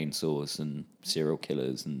nonsense and chainsaws and serial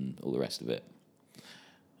killers and all the rest of it.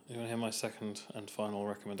 You want to hear my second and final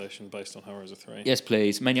recommendation based on Hellraiser 3? Yes,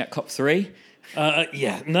 please. Maniac Cop 3?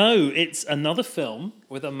 Yeah. No, it's another film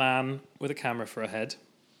with a man with a camera for a head.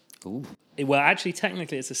 Ooh. Well, actually,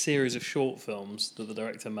 technically, it's a series of short films that the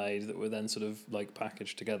director made that were then sort of like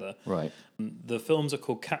packaged together. Right. The films are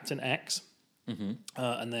called Captain X. Mm-hmm.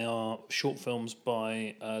 And they are short films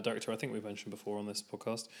by a director I think we've mentioned before on this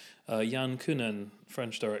podcast, Jan Kunen,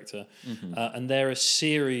 French director. Mm-hmm. And they're a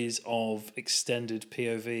series of extended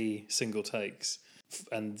POV single takes.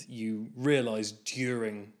 And you realise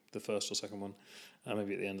during the first or second one,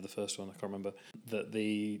 maybe at the end of the first one, I can't remember, that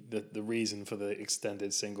the reason for the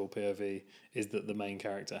extended single POV is that the main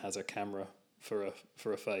character has a camera for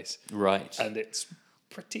a face. Right. And it's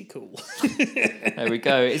pretty cool. There we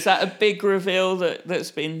go. Is that a big reveal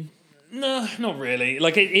that's been... No, not really.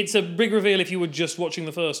 Like, it's a big reveal if you were just watching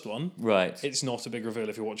the first one. Right. It's not a big reveal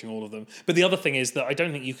if you're watching all of them. But the other thing is that I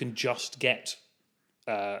don't think you can just get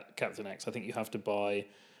Captain X. I think you have to buy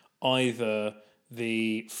either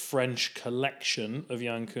the French collection of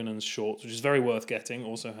Yann Counen's shorts, which is very worth getting.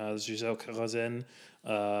 Also has Gisèle Karazen,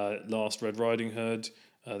 Last Red Riding Hood,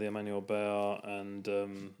 the Emmanuel Bear,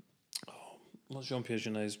 and what's Jean-Pierre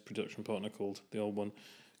Genet's production partner called? The old one,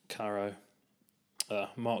 Caro.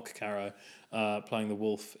 Mark Caro, playing the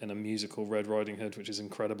wolf in a musical Red Riding Hood, which is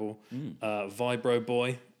incredible. Vibro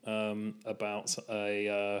Boy, about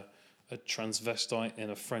a transvestite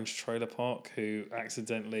in a French trailer park who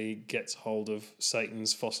accidentally gets hold of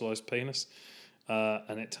Satan's fossilized penis,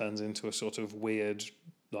 and it turns into a sort of weird,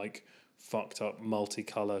 like, fucked up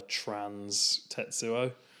multicolour trans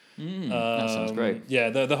Tetsuo. That sounds great. Yeah,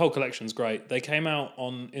 the whole collection's great. They came out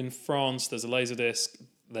in France. There's a Laserdisc.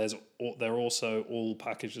 They're also all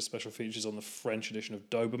packaged as special features on the French edition of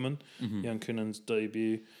Doberman, Yann Counen's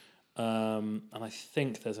debut. And I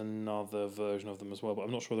think there's another version of them as well, but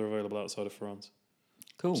I'm not sure they're available outside of France.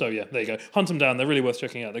 Cool. So yeah, there you go. Hunt them down. They're really worth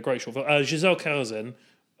checking out. They're great short films. Gisèle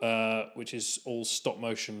Karazen, which is all stop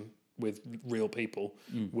motion with real people,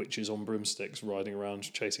 which is on broomsticks riding around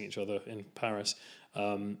chasing each other in Paris,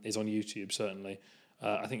 is on YouTube, certainly.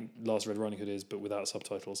 I think Last Red Riding Hood is, but without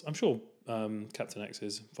subtitles. I'm sure Captain X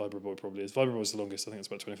is. Vibro Boy probably is. Vibro Boy is the longest. I think it's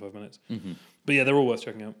about 25 minutes. But yeah, they're all worth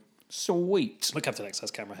checking out. Sweet. But Captain X has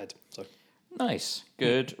camera head, so... Nice.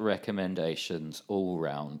 Good recommendations all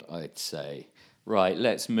round, I'd say. Right,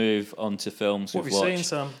 let's move on to films What we've have you watched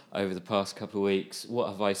seen, Sam? over the past couple of weeks. What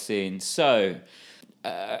have I seen? So,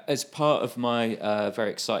 as part of my very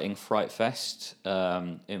exciting Fright Fest,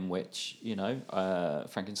 in which,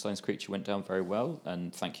 Frankenstein's Creature went down very well,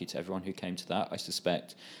 and thank you to everyone who came to that. I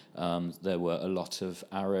suspect there were a lot of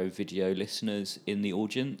Arrow video listeners in the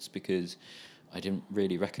audience, because I didn't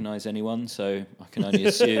really recognise anyone, so I can only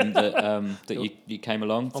assume that you came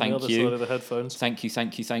along. Thank you. On the other side of the headphones. Thank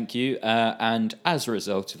you. And as a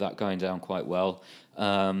result of that going down quite well,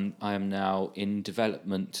 I am now in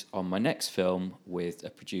development on my next film with a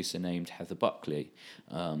producer named Heather Buckley,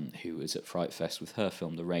 who was at Fright Fest with her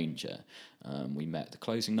film The Ranger. We met at the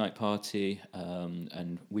closing night party,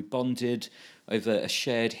 and we bonded over a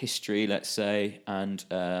shared history, let's say, and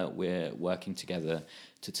we're working together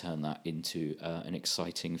to turn that into an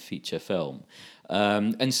exciting feature film.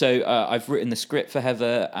 And so I've written the script for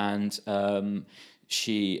Heather, and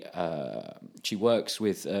she works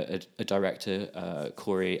with a director,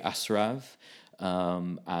 Corey Asrav,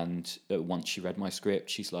 and once she read my script,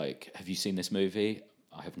 she's like, "Have you seen this movie?"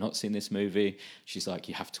 I have not seen this movie. She's like,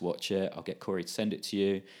 "You have to watch it. I'll get Corey to send it to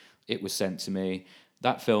you." It was sent to me.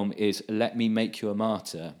 That film is Let Me Make You a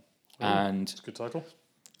Martyr. And It's a good title.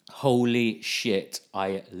 Holy shit,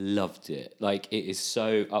 I loved it. Like, it is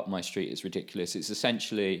so up my street, it's ridiculous. It's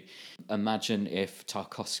essentially, imagine if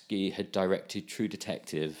Tarkovsky had directed True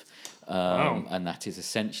Detective, Wow. and that is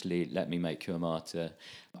essentially Let Me Make You a Martyr.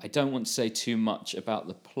 I don't want to say too much about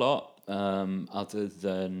the plot, other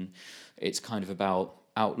than it's kind of about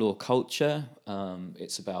outlaw culture.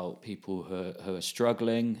 It's about people who are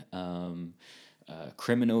struggling,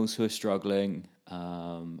 criminals who are struggling,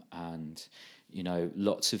 and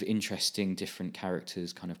lots of interesting different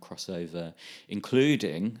characters kind of cross over,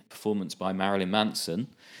 including performance by Marilyn Manson,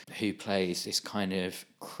 who plays this kind of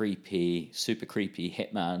super creepy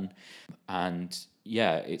hitman. And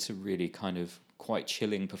yeah, it's a really kind of quite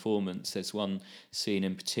chilling performance. There's one scene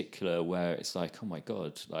in particular where it's like, oh my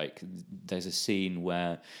God, like there's a scene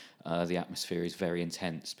where the atmosphere is very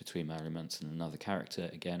intense between Marilyn Manson and another character.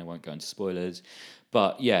 Again, I won't go into spoilers.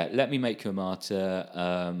 But yeah, Let Me Make You a Martyr.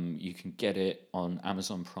 You can get it on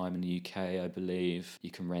Amazon Prime in the UK, I believe. You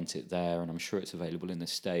can rent it there, and I'm sure it's available in the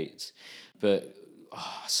States. But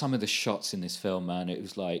some of the shots in this film, man, it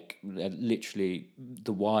was like literally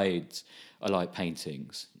the wides are like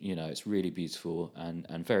paintings. It's really beautiful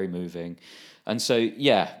and very moving. And so,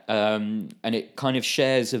 yeah, and it kind of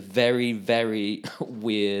shares a very, very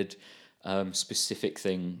weird specific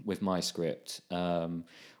thing with my script.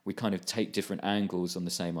 We kind of take different angles on the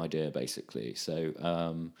same idea, basically.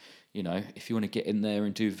 So, if you want to get in there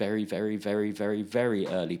and do very, very, very, very, very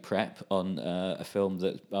early prep on a film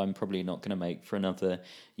that I'm probably not going to make for another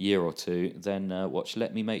year or two, then watch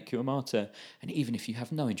Let Me Make You a Martyr. And even if you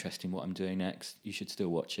have no interest in what I'm doing next, you should still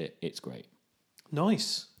watch it. It's great.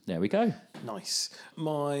 Nice. There we go. Nice.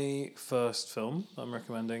 My first film I'm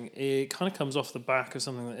recommending, it kind of comes off the back of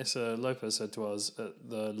something that Issa Lopez said to us at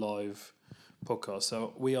the live podcast.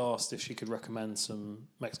 So we asked if she could recommend some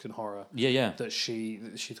Mexican horror Yeah. that she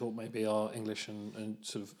thought maybe our English and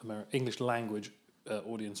sort of English language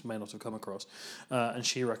audience may not have come across. And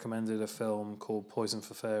she recommended a film called Poison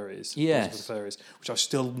for Fairies. Yes. Poison for Fairies, which I've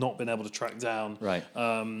still not been able to track down Right.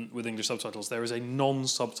 with English subtitles. There is a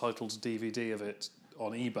non-subtitled DVD of it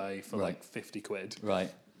on eBay for like 50 quid. Right.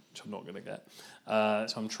 Which I'm not going to get.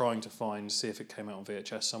 So I'm trying to see if it came out on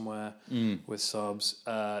VHS somewhere with subs.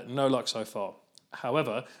 No luck so far.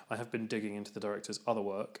 However, I have been digging into the director's other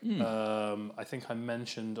work. I think I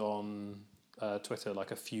mentioned on Twitter,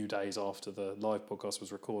 like a few days after the live podcast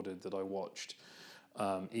was recorded, that I watched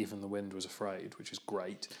Even the Wind Was Afraid, which is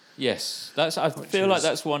great. Yes, I feel like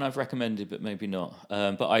that's one I've recommended, but maybe not.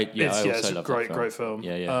 But I also it's love a great, that film. great film.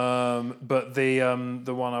 Yeah. But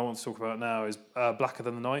the one I want to talk about now is Blacker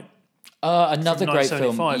Than the Night. Another great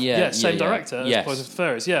film. Same director as Poison for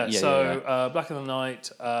Fairies. Yeah. Blacker Than the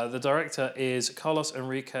Night. The director is Carlos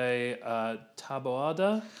Enrique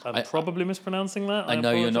Taboada. I'm probably mispronouncing that. I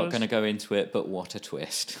know you're not going to go into it, but what a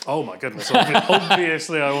twist. Oh my goodness.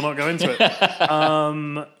 Obviously, I will not go into it.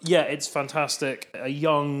 It's fantastic. A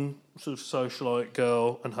young sort of socialite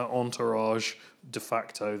girl and her entourage, de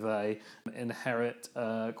facto they, inherit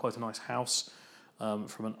quite a nice house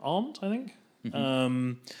from an aunt, I think.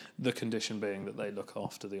 The condition being that they look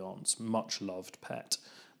after the aunt's much loved pet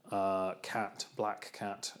black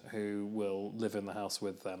cat, who will live in the house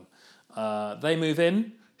with them. They move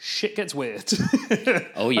in, shit gets weird.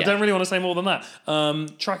 Oh yeah. I don't really want to say more than that.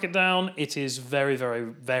 Track it down. It is very, very,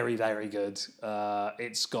 very, very good.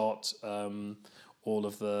 It's got all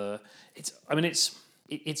of the.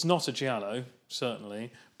 It's not a giallo,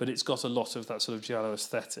 certainly, but it's got a lot of that sort of giallo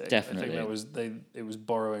aesthetic. Definitely. I think it was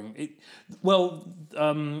borrowing it. Well,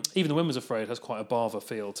 Even the Wind Was Afraid has quite a Bava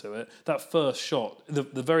feel to it. That first shot, the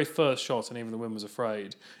very first shot in Even the Wind Was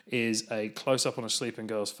Afraid, is a close up on a sleeping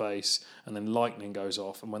girl's face, and then lightning goes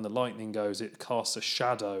off. And when the lightning goes, it casts a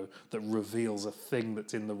shadow that reveals a thing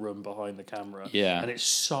that's in the room behind the camera. Yeah. And it's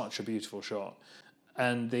such a beautiful shot.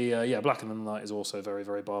 And the Blacker Than the Night is also very,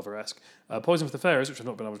 very Bava-esque. Poison for the Fairies, which I've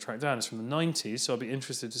not been able to track down, is from the 90s, so I'd be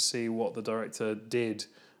interested to see what the director did,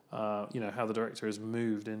 how the director has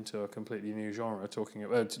moved into a completely new genre,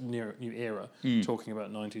 new era, talking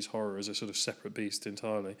about 90s horror as a sort of separate beast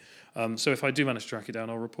entirely. So if I do manage to track it down,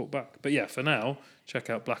 I'll report back. But yeah, for now, check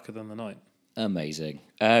out Blacker Than the Night. Amazing.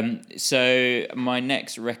 So my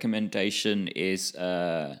next recommendation is...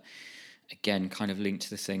 again, kind of linked to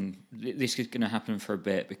the thing. This is going to happen for a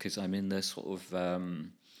bit because I'm in the sort of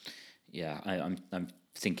I'm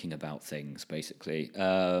thinking about things basically,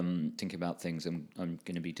 thinking about things I'm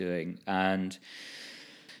going to be doing, and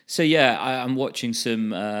so I'm watching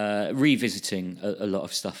some revisiting a lot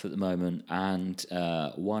of stuff at the moment, and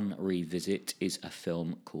one revisit is a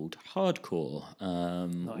film called Hardcore,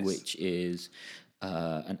 Nice. which is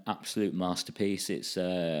an absolute masterpiece. It's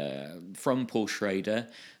from Paul Schrader,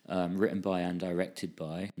 written by and directed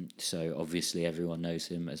by. So obviously everyone knows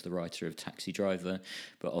him as the writer of Taxi Driver,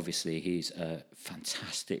 but obviously he's a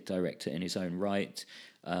fantastic director in his own right.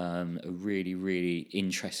 A really, really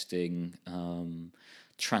interesting,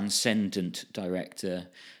 transcendent director.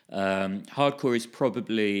 Hardcore is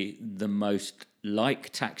probably the most like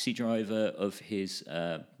Taxi Driver of his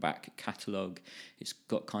back catalogue. It's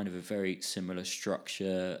got kind of a very similar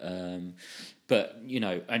structure, but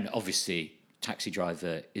and obviously Taxi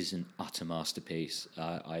Driver is an utter masterpiece.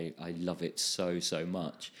 I love it so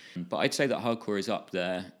much, but I'd say that Hardcore is up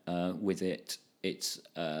there with it. It's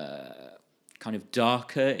kind of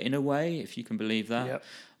darker in a way, if you can believe that. Yep.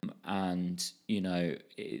 And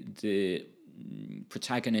the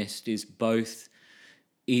protagonist is both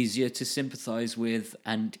easier to sympathize with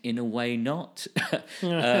and in a way not.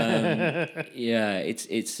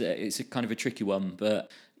 It's a kind of a tricky one,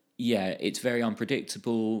 but it's very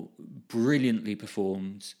unpredictable, brilliantly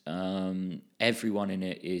performed. Everyone in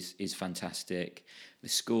it is fantastic. The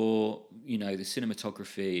score, the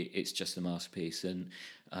cinematography, it's just a masterpiece. And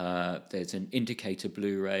there's an Indicator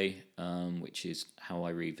Blu-ray, which is how I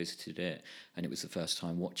revisited it, and it was the first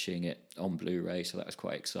time watching it on Blu-ray, so that was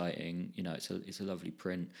quite exciting. It's a lovely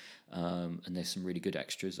print, and there's some really good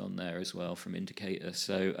extras on there as well from Indicator.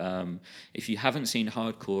 So if you haven't seen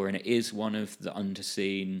Hardcore, and it is one of the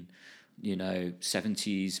underseen,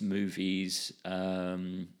 70s movies,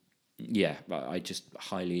 I just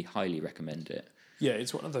highly recommend it. Yeah,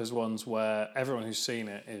 it's one of those ones where everyone who's seen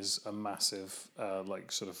it is a massive,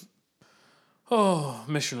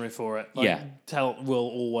 missionary for it. Will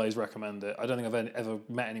always recommend it. I don't think I've ever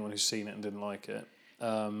met anyone who's seen it and didn't like it.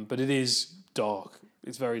 But it is dark.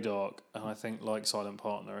 It's very dark, and I think, like Silent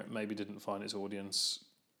Partner, it maybe didn't find its audience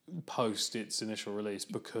post its initial release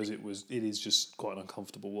because it is just quite an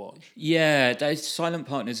uncomfortable watch. Yeah, Silent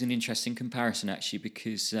Partner is an interesting comparison actually,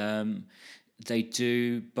 because they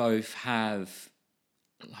do both have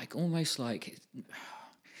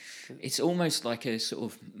it's almost like a sort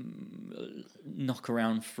of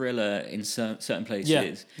knock-around thriller in certain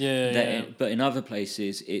places. Yeah. But in other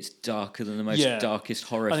places, it's darker than the most darkest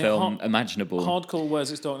horror think film imaginable. Hardcore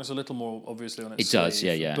wears its darkness a little more obviously on its sleeve. It does,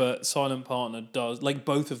 yeah. But Silent Partner does. Like,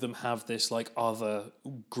 both of them have this like other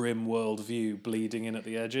grim world view bleeding in at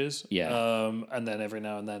the edges. Yeah. And then every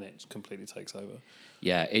now and then it completely takes over.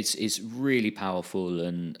 Yeah, it's really powerful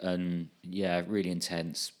and really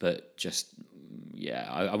intense, but just... Yeah,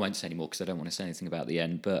 I won't say any more because I don't want to say anything about the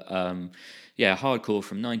end. But Hardcore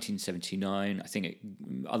from 1979. I think it,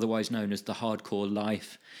 otherwise known as The Hardcore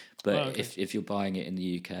Life. But if you're buying it in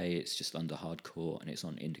the UK, it's just under Hardcore, and it's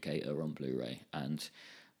on Indicator on Blu-ray. And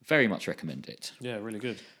very much recommend it. Yeah, really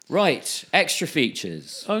good. Right, extra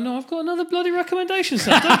features. Oh no, I've got another bloody recommendation.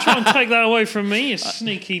 So don't try and take that away from me, you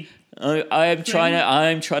sneaky. I'm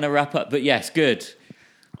trying to wrap up, but yes, good.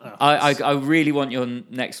 I really want your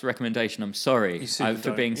next recommendation. I'm sorry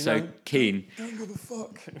for being so keen. Don't give a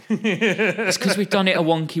fuck. It's because we've done it a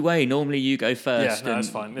wonky way. Normally you go first. Yeah, no, it's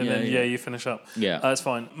fine. And then you finish up. Yeah. That's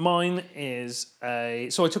fine. Mine is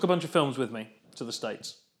So I took a bunch of films with me to the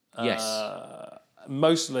States. Yes.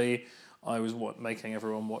 Mostly I was making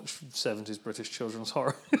everyone watch 70s British children's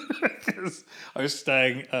horror. Because I was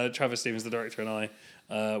staying, Travis Stevens, the director, and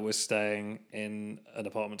I was staying in an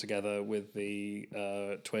apartment together with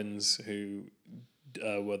the twins who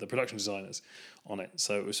were the production designers on it.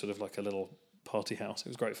 So it was sort of like a little party house. It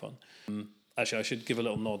was great fun. Actually, I should give a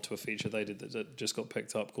little nod to a feature they did that just got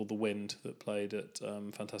picked up called The Wind that played at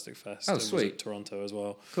Fantastic Fest. Oh, it sweet. was at Toronto as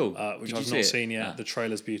well. Cool. Which Did I've you not see seen it? yet. The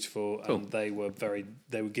trailer's beautiful, Cool. and they were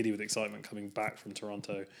giddy with excitement coming back from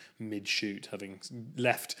Toronto mid-shoot, having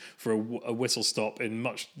left for a whistle stop in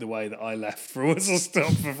much the way that I left for a whistle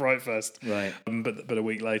stop for Fright Fest. Right. But a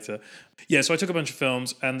week later. Yeah, so I took a bunch of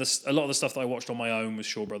films, and a lot of the stuff that I watched on my own was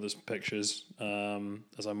Shaw Brothers Pictures,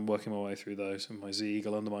 as I'm working my way through those, with my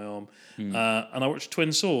Z-Eagle under my arm. And I watched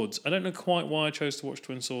Twin Swords. I don't know quite why I chose to watch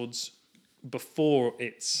Twin Swords before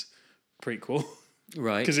its prequel.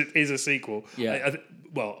 Right. Because it is a sequel. Yeah.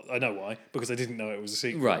 I know why. Because I didn't know it was a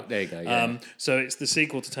sequel. Right, there you go. Yeah. So it's the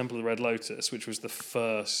sequel to Temple of the Red Lotus, which was the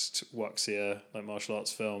first wuxia, like martial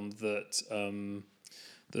arts film that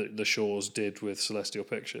the Shaws did with Celestial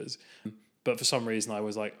Pictures. But for some reason I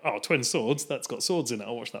was like, oh, Twin Swords, that's got swords in it.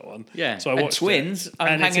 I'll watch that one. Yeah. So I watched twins. it.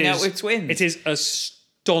 I'm hanging out with twins. It is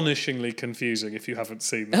astonishingly confusing if you haven't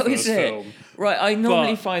seen the first film. Right, I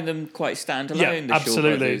normally find them quite standalone. The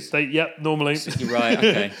absolutely. Normally. You're right.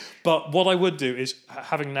 Okay. But what I would do is,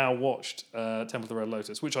 having now watched Temple of the Red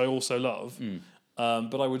Lotus, which I also love,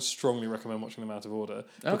 but I would strongly recommend watching them out of order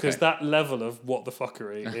because that level of what the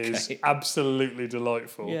fuckery is absolutely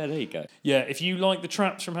delightful. Yeah, there you go. Yeah, if you like the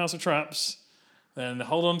traps from House of Traps, then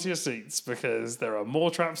hold on to your seats because there are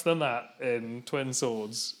more traps than that in Twin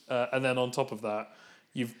Swords. And then on top of that,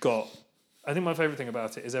 you've got... I think my favourite thing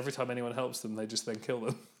about it is every time anyone helps them, they just then kill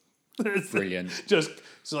them. Brilliant.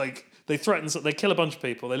 It's like they threaten, they kill a bunch of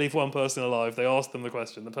people, they leave one person alive, they ask them the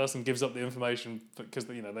question, the person gives up the information because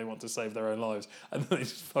they want to save their own lives, and then they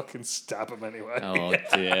just fucking stab them anyway. Oh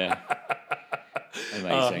dear.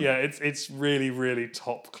 Amazing. It's really, really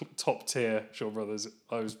top tier Shaw Brothers.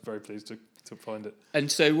 I was very pleased to find it.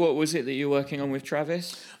 And so what was it that you're working on with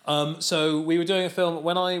Travis? So we were doing a film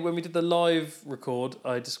when we did the live record,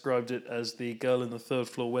 I described it as The Girl in the Third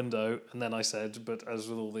Floor Window, and then I said, but as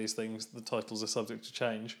with all these things, the titles are subject to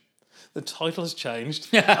change. The title has changed.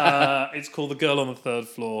 It's called The Girl on the Third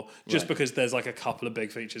Floor, just because there's like a couple of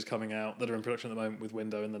big features coming out that are in production at the moment with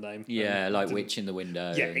window in the name. Yeah, like Witch in the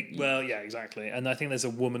Window. Yeah, exactly. And I think there's a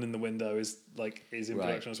woman in the window is in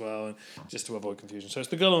production as well, and just to avoid confusion. So it's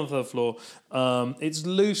The Girl on the Third Floor. It's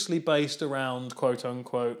loosely based around quote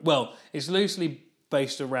unquote. Well, it's loosely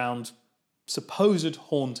based around supposed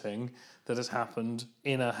haunting that has happened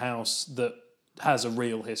in a house that has a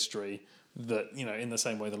real history. That, in the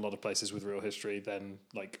same way that a lot of places with real history, then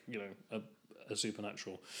a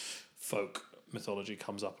supernatural folk mythology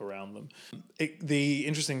comes up around them. The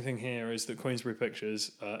interesting thing here is that Queensbury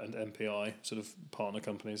Pictures and MPI, sort of partner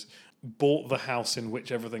companies, bought the house in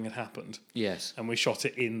which everything had happened. Yes. And we shot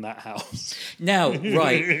it in that house. Now,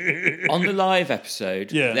 right, on the live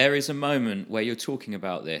episode, Yeah. there is a moment where you're talking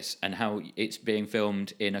about this and how it's being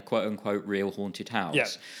filmed in a quote-unquote real haunted house. Yeah.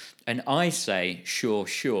 And I say, sure,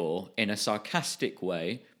 in a sarcastic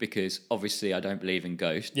way, because obviously I don't believe in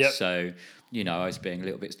ghosts. Yep. So, I was being a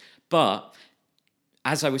little bit... But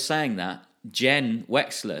as I was saying that, Jen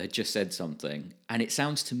Wexler had just said something, and it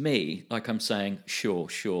sounds to me like I'm saying sure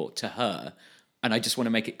to her, and I just want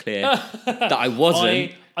to make it clear that I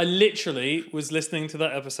wasn't. I literally was listening to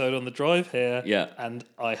that episode on the drive here, Yeah. and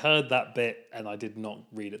I heard that bit, and I did not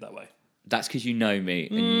read it that way. That's because you know me,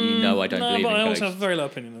 and you know I don't believe but in I ghosts. also have a very low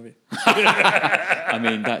opinion of you. I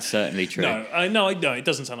mean, that's certainly true. No, it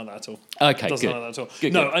doesn't sound like that at all. Okay, It doesn't good. sound like that at all.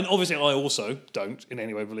 Good, no, good. and obviously I also don't in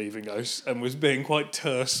any way believe in ghosts, and was being quite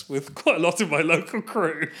terse with quite a lot of my local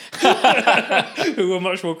crew, who were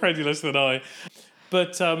much more credulous than I.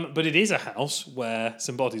 But it is a house where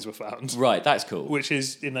some bodies were found, Right, that's cool. which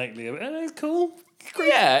is innately it's cool.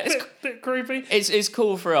 Yeah, it's bit creepy. It's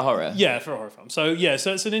cool for a horror. Yeah, for a horror film. So it's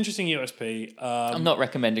an interesting USP. I'm not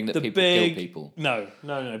recommending that people kill people. No.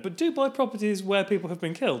 But do buy properties where people have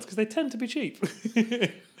been killed because they tend to be cheap.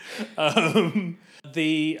 The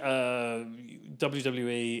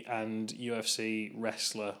WWE and UFC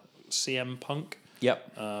wrestler CM Punk,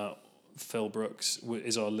 Yep. Phil Brooks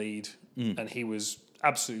is our lead, and he was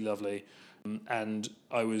absolutely lovely. And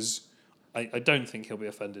I don't think he'll be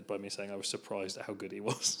offended by me saying I was surprised at how good he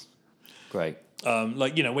was. Great.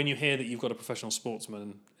 When you hear that you've got a professional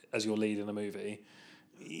sportsman as your lead in a movie,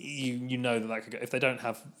 you know that could go, if they don't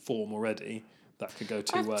have form already, that could go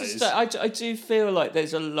two ways. I do feel like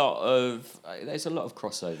there's a lot of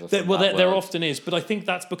crossover. There often is, but I think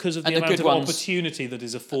that's because of the amount of opportunity that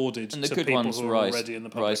is afforded and the to good people ones who are already in the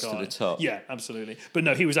public rise eye. to the top. Yeah, absolutely. But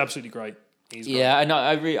no, he was absolutely great. He's great. Yeah, and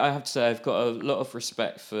I have to say I've got a lot of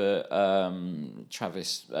respect for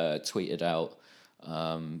Travis tweeted out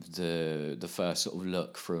the first sort of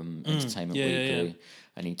look from Entertainment Weekly. Yeah.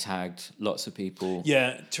 And he tagged lots of people.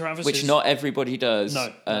 Yeah, Travis. Which not everybody does.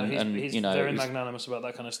 No, he's you know, very magnanimous about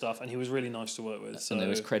that kind of stuff, and he was really nice to work with. So. And there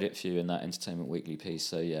was credit for you in that Entertainment Weekly piece.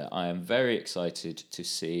 So yeah, I am very excited to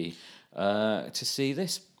see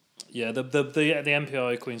this. Yeah, the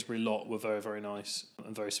MPI Queensbury lot were very, very nice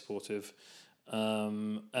and very supportive.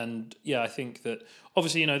 And yeah, I think that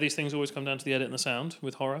obviously, these things always come down to the edit and the sound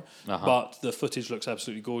with horror, but the footage looks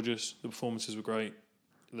absolutely gorgeous. The performances were great.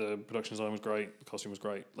 The production design was great. The costume was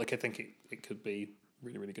great. I think it could be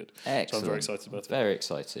really, really good. Excellent. So I'm very excited about it. Very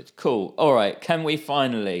excited. Cool. All right. Can we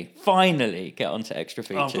finally get on to extra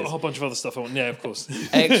features? I've got a whole bunch of other stuff I want. Yeah, of course.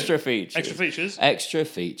 Extra features. Extra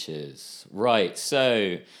features. Right.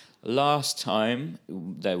 So last time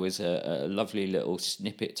there was a lovely little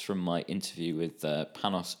snippet from my interview with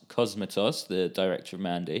Panos Cosmatos, the director of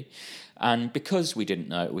Mandy. And because we didn't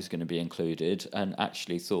know it was going to be included and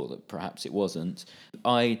actually thought that perhaps it wasn't,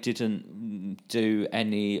 I didn't do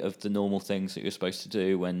any of the normal things that you're supposed to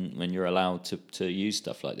do when you're allowed to use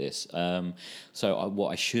stuff like this. So what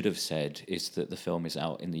I should have said is that the film is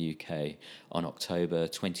out in the UK on October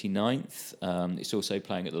 29th. It's also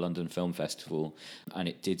playing at the London Film Festival, and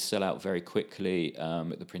it did sell out very quickly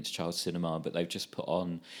at the Prince Charles Cinema, but they've just put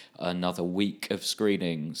on another week of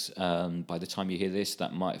screenings. By the time you hear this,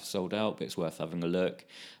 that might have sold out, but it's worth having a look.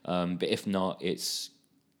 But if not, it's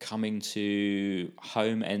coming to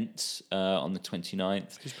Home Ents on the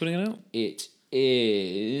 29th. Who's putting it out? It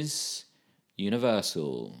is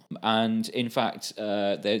Universal. And in fact,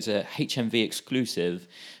 there's a HMV exclusive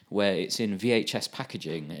where it's in VHS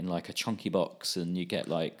packaging in like a chunky box, and you get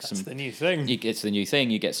like That's the new thing. It's the new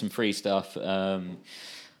thing. You get some free stuff.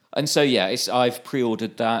 And so, yeah, I've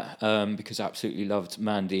pre-ordered that because I absolutely loved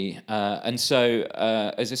Mandy. And so,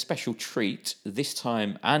 as a special treat, this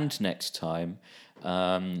time and next time,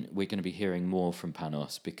 we're going to be hearing more from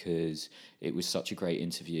Panos because it was such a great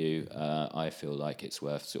interview. I feel like it's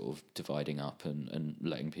worth sort of dividing up and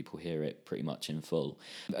letting people hear it pretty much in full.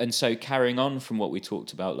 And so, carrying on from what we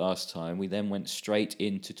talked about last time, we then went straight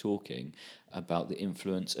into talking about the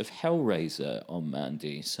influence of Hellraiser on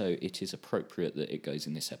Mandy. So it is appropriate that it goes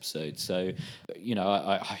in this episode. So,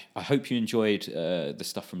 I hope you enjoyed the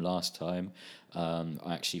stuff from last time.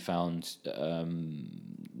 I actually found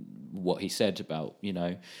what he said about,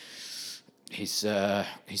 his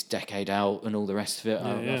decade out and all the rest of it.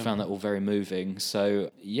 I found that all very moving.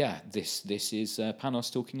 So, yeah, this is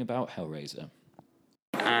Panos talking about Hellraiser.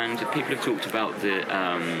 And people have talked about the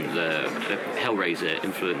Hellraiser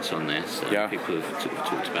influence on this. Yeah. People have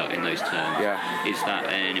talked about in those terms. Yeah. Is that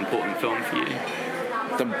an important film for you?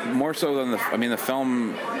 More so than the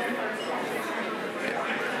film,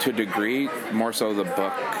 to a degree, more so the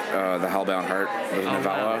book, The Hellbound Heart, the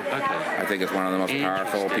novella. Wow. Okay. I think it's one of the most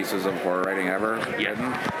powerful pieces of horror writing ever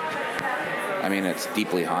written. I mean, it's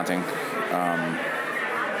deeply haunting.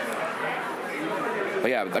 But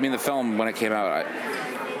yeah, I mean, the film, when it came out,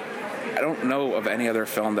 I don't know of any other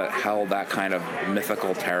film that held that kind of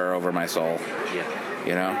mythical terror over my soul. Yeah.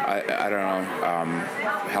 You know, I don't know.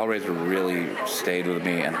 Hellraiser really stayed with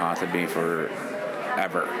me and haunted me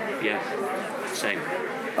forever. Yeah. Same.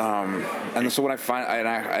 And so when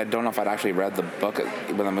I don't know if I'd actually read the book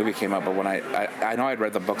when the movie came out, but when I know I'd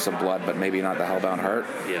read the Books of Blood, but maybe not the Hellbound Heart.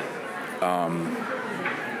 Yeah.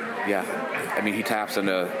 Yeah. I mean, he taps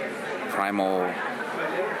into primal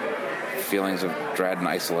feelings of dread and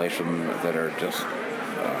isolation that are just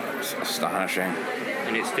astonishing.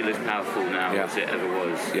 And it's still as powerful now as it ever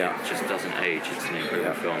was. Yeah. It just doesn't age. It's an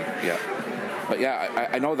incredible film. Yeah. But yeah,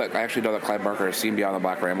 I actually know that Clive Barker has seen Beyond the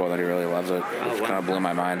Black Rainbow and that he really loves it. Which kind of blew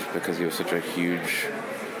my mind because he was such a huge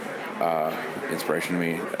inspiration to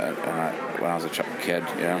me when I was a kid,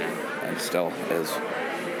 you know, and still is.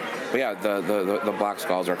 But yeah, the Black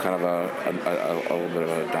Skulls are kind of a little bit of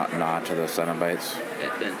a nod to the Cenobites.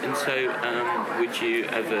 And so, would you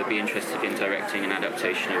ever be interested in directing an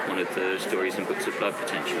adaptation of one of the stories in Books of Blood,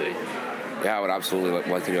 potentially? Yeah, I would absolutely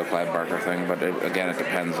like to do a Clive Barker thing, but again, it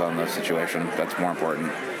depends on the situation. That's more important.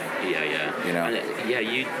 Yeah. You know? And,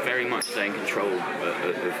 you very much stay in control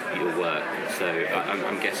of your work. So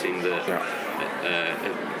I'm guessing that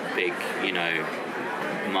a big,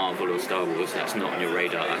 Marvel or Star Wars, that's not on your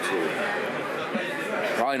radar at all.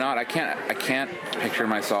 Probably not. I can't picture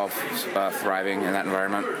myself thriving in that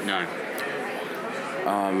environment. No.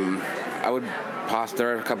 I would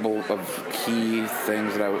there are a couple of key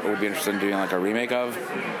things that I would be interested in doing, like a remake of.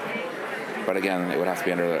 But again, it would have to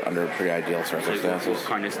be under pretty ideal circumstances. So what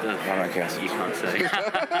kind of stuff? I can't. You can't say.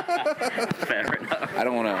 Fair enough. I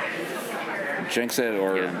don't want to jinx it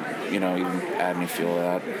or even add any fuel to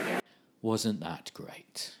that. Wasn't that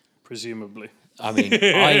great? Presumably. I mean,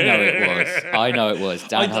 I know it was.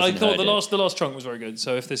 Dan I thought the it. last trunk was very good.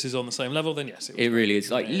 So if this is on the same level, then yes, it really is.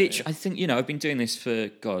 Like literally, I think I've been doing this for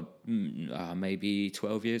maybe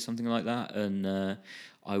 12 years, something like that, and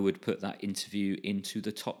I would put that interview into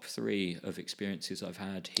the top 3 of experiences I've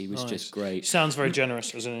had. He was just great. Sounds very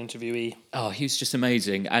generous as an interviewee. Oh, he was just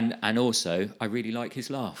amazing, and also I really like his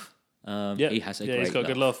laugh. He has a great he's got a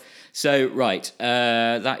good laugh. So, right,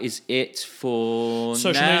 that is it for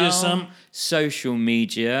social now. media, Sam. Social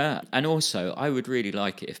media. And also, I would really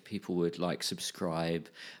like it if people would, subscribe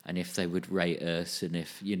and if they would rate us and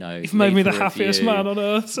if, You've made me the happiest man on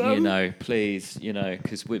earth, Sam. Please,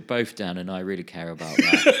 because we're both Dan and I really care about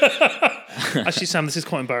that. Actually, Sam, this is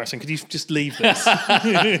quite embarrassing. Could you just leave this?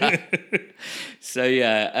 So,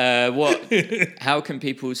 how can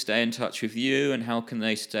people stay in touch with you and how can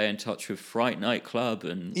they stay in touch with Fright Night Club?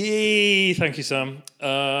 And thank you, Sam. So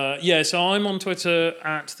I'm on Twitter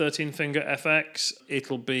at 13fingerfx.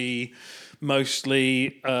 It'll be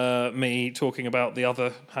mostly me talking about the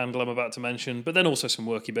other handle I'm about to mention, but then also some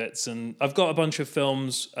worky bits. And I've got a bunch of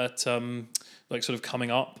films at sort of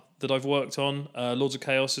coming up that I've worked on. Lords of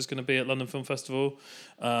Chaos is going to be at London Film Festival.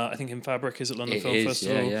 I think In Fabric is at London Film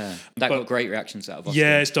Festival. Yeah. That got great reactions out of Austin.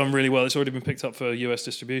 Yeah, it's done really well. It's already been picked up for US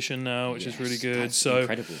distribution now, which is really good. That's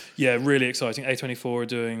incredible. Yeah, really exciting. A24 are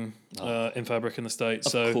doing In Fabric in the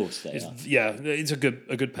States. Of course they are. Yeah, it's a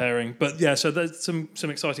good pairing. But yeah, so there's some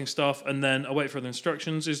exciting stuff. And then Await Further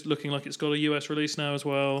Instructions is looking like it's got a US release now as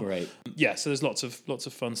well. Great. Yeah, so there's lots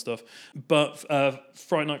of fun stuff. But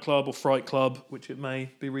Fright Night Club or Fright Club, which it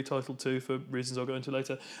may be retitled to for reasons I'll go into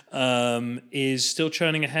later, is still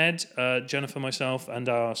churning ahead. Jennifer, myself, and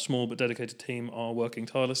our small but dedicated team are working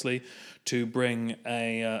tirelessly to bring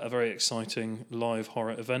a very exciting live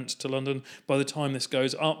horror event to London. By the time this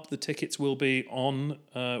goes up, the tickets will be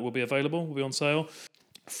available, will be on sale.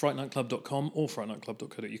 frightnightclub.com or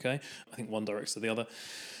frightnightclub.co.uk. I think one directs to the other.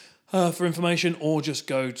 For information, or just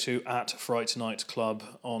go to @FrightNightClub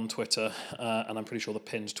on Twitter, and I'm pretty sure the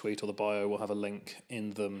pinned tweet or the bio will have a link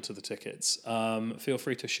in them to the tickets. Feel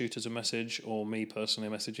free to shoot us a message, or me personally a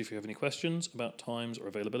message, if you have any questions about times or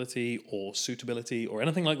availability or suitability or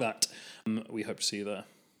anything like that. We hope to see you there.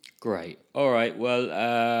 Great. All right. Well,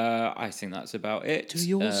 I think that's about it. Do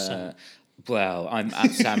yours, Sam. Well, I'm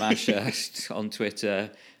at Sam Ashurst on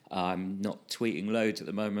Twitter. I'm not tweeting loads at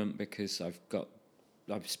the moment because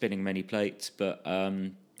I'm spinning many plates, but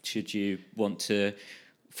should you want to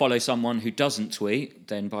follow someone who doesn't tweet,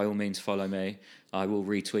 then by all means follow me. I will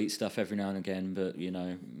retweet stuff every now and again, but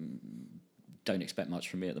don't expect much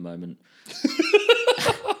from me at the moment.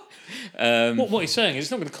 What he's saying is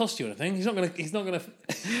it's not going to cost you anything. He's not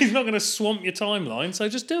going to swamp your timeline. So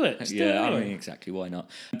just do it. Just do it anyway. I mean, exactly. Why not?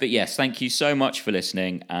 But yes, thank you so much for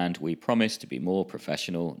listening, and we promise to be more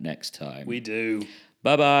professional next time. We do.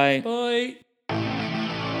 Bye-bye. Bye.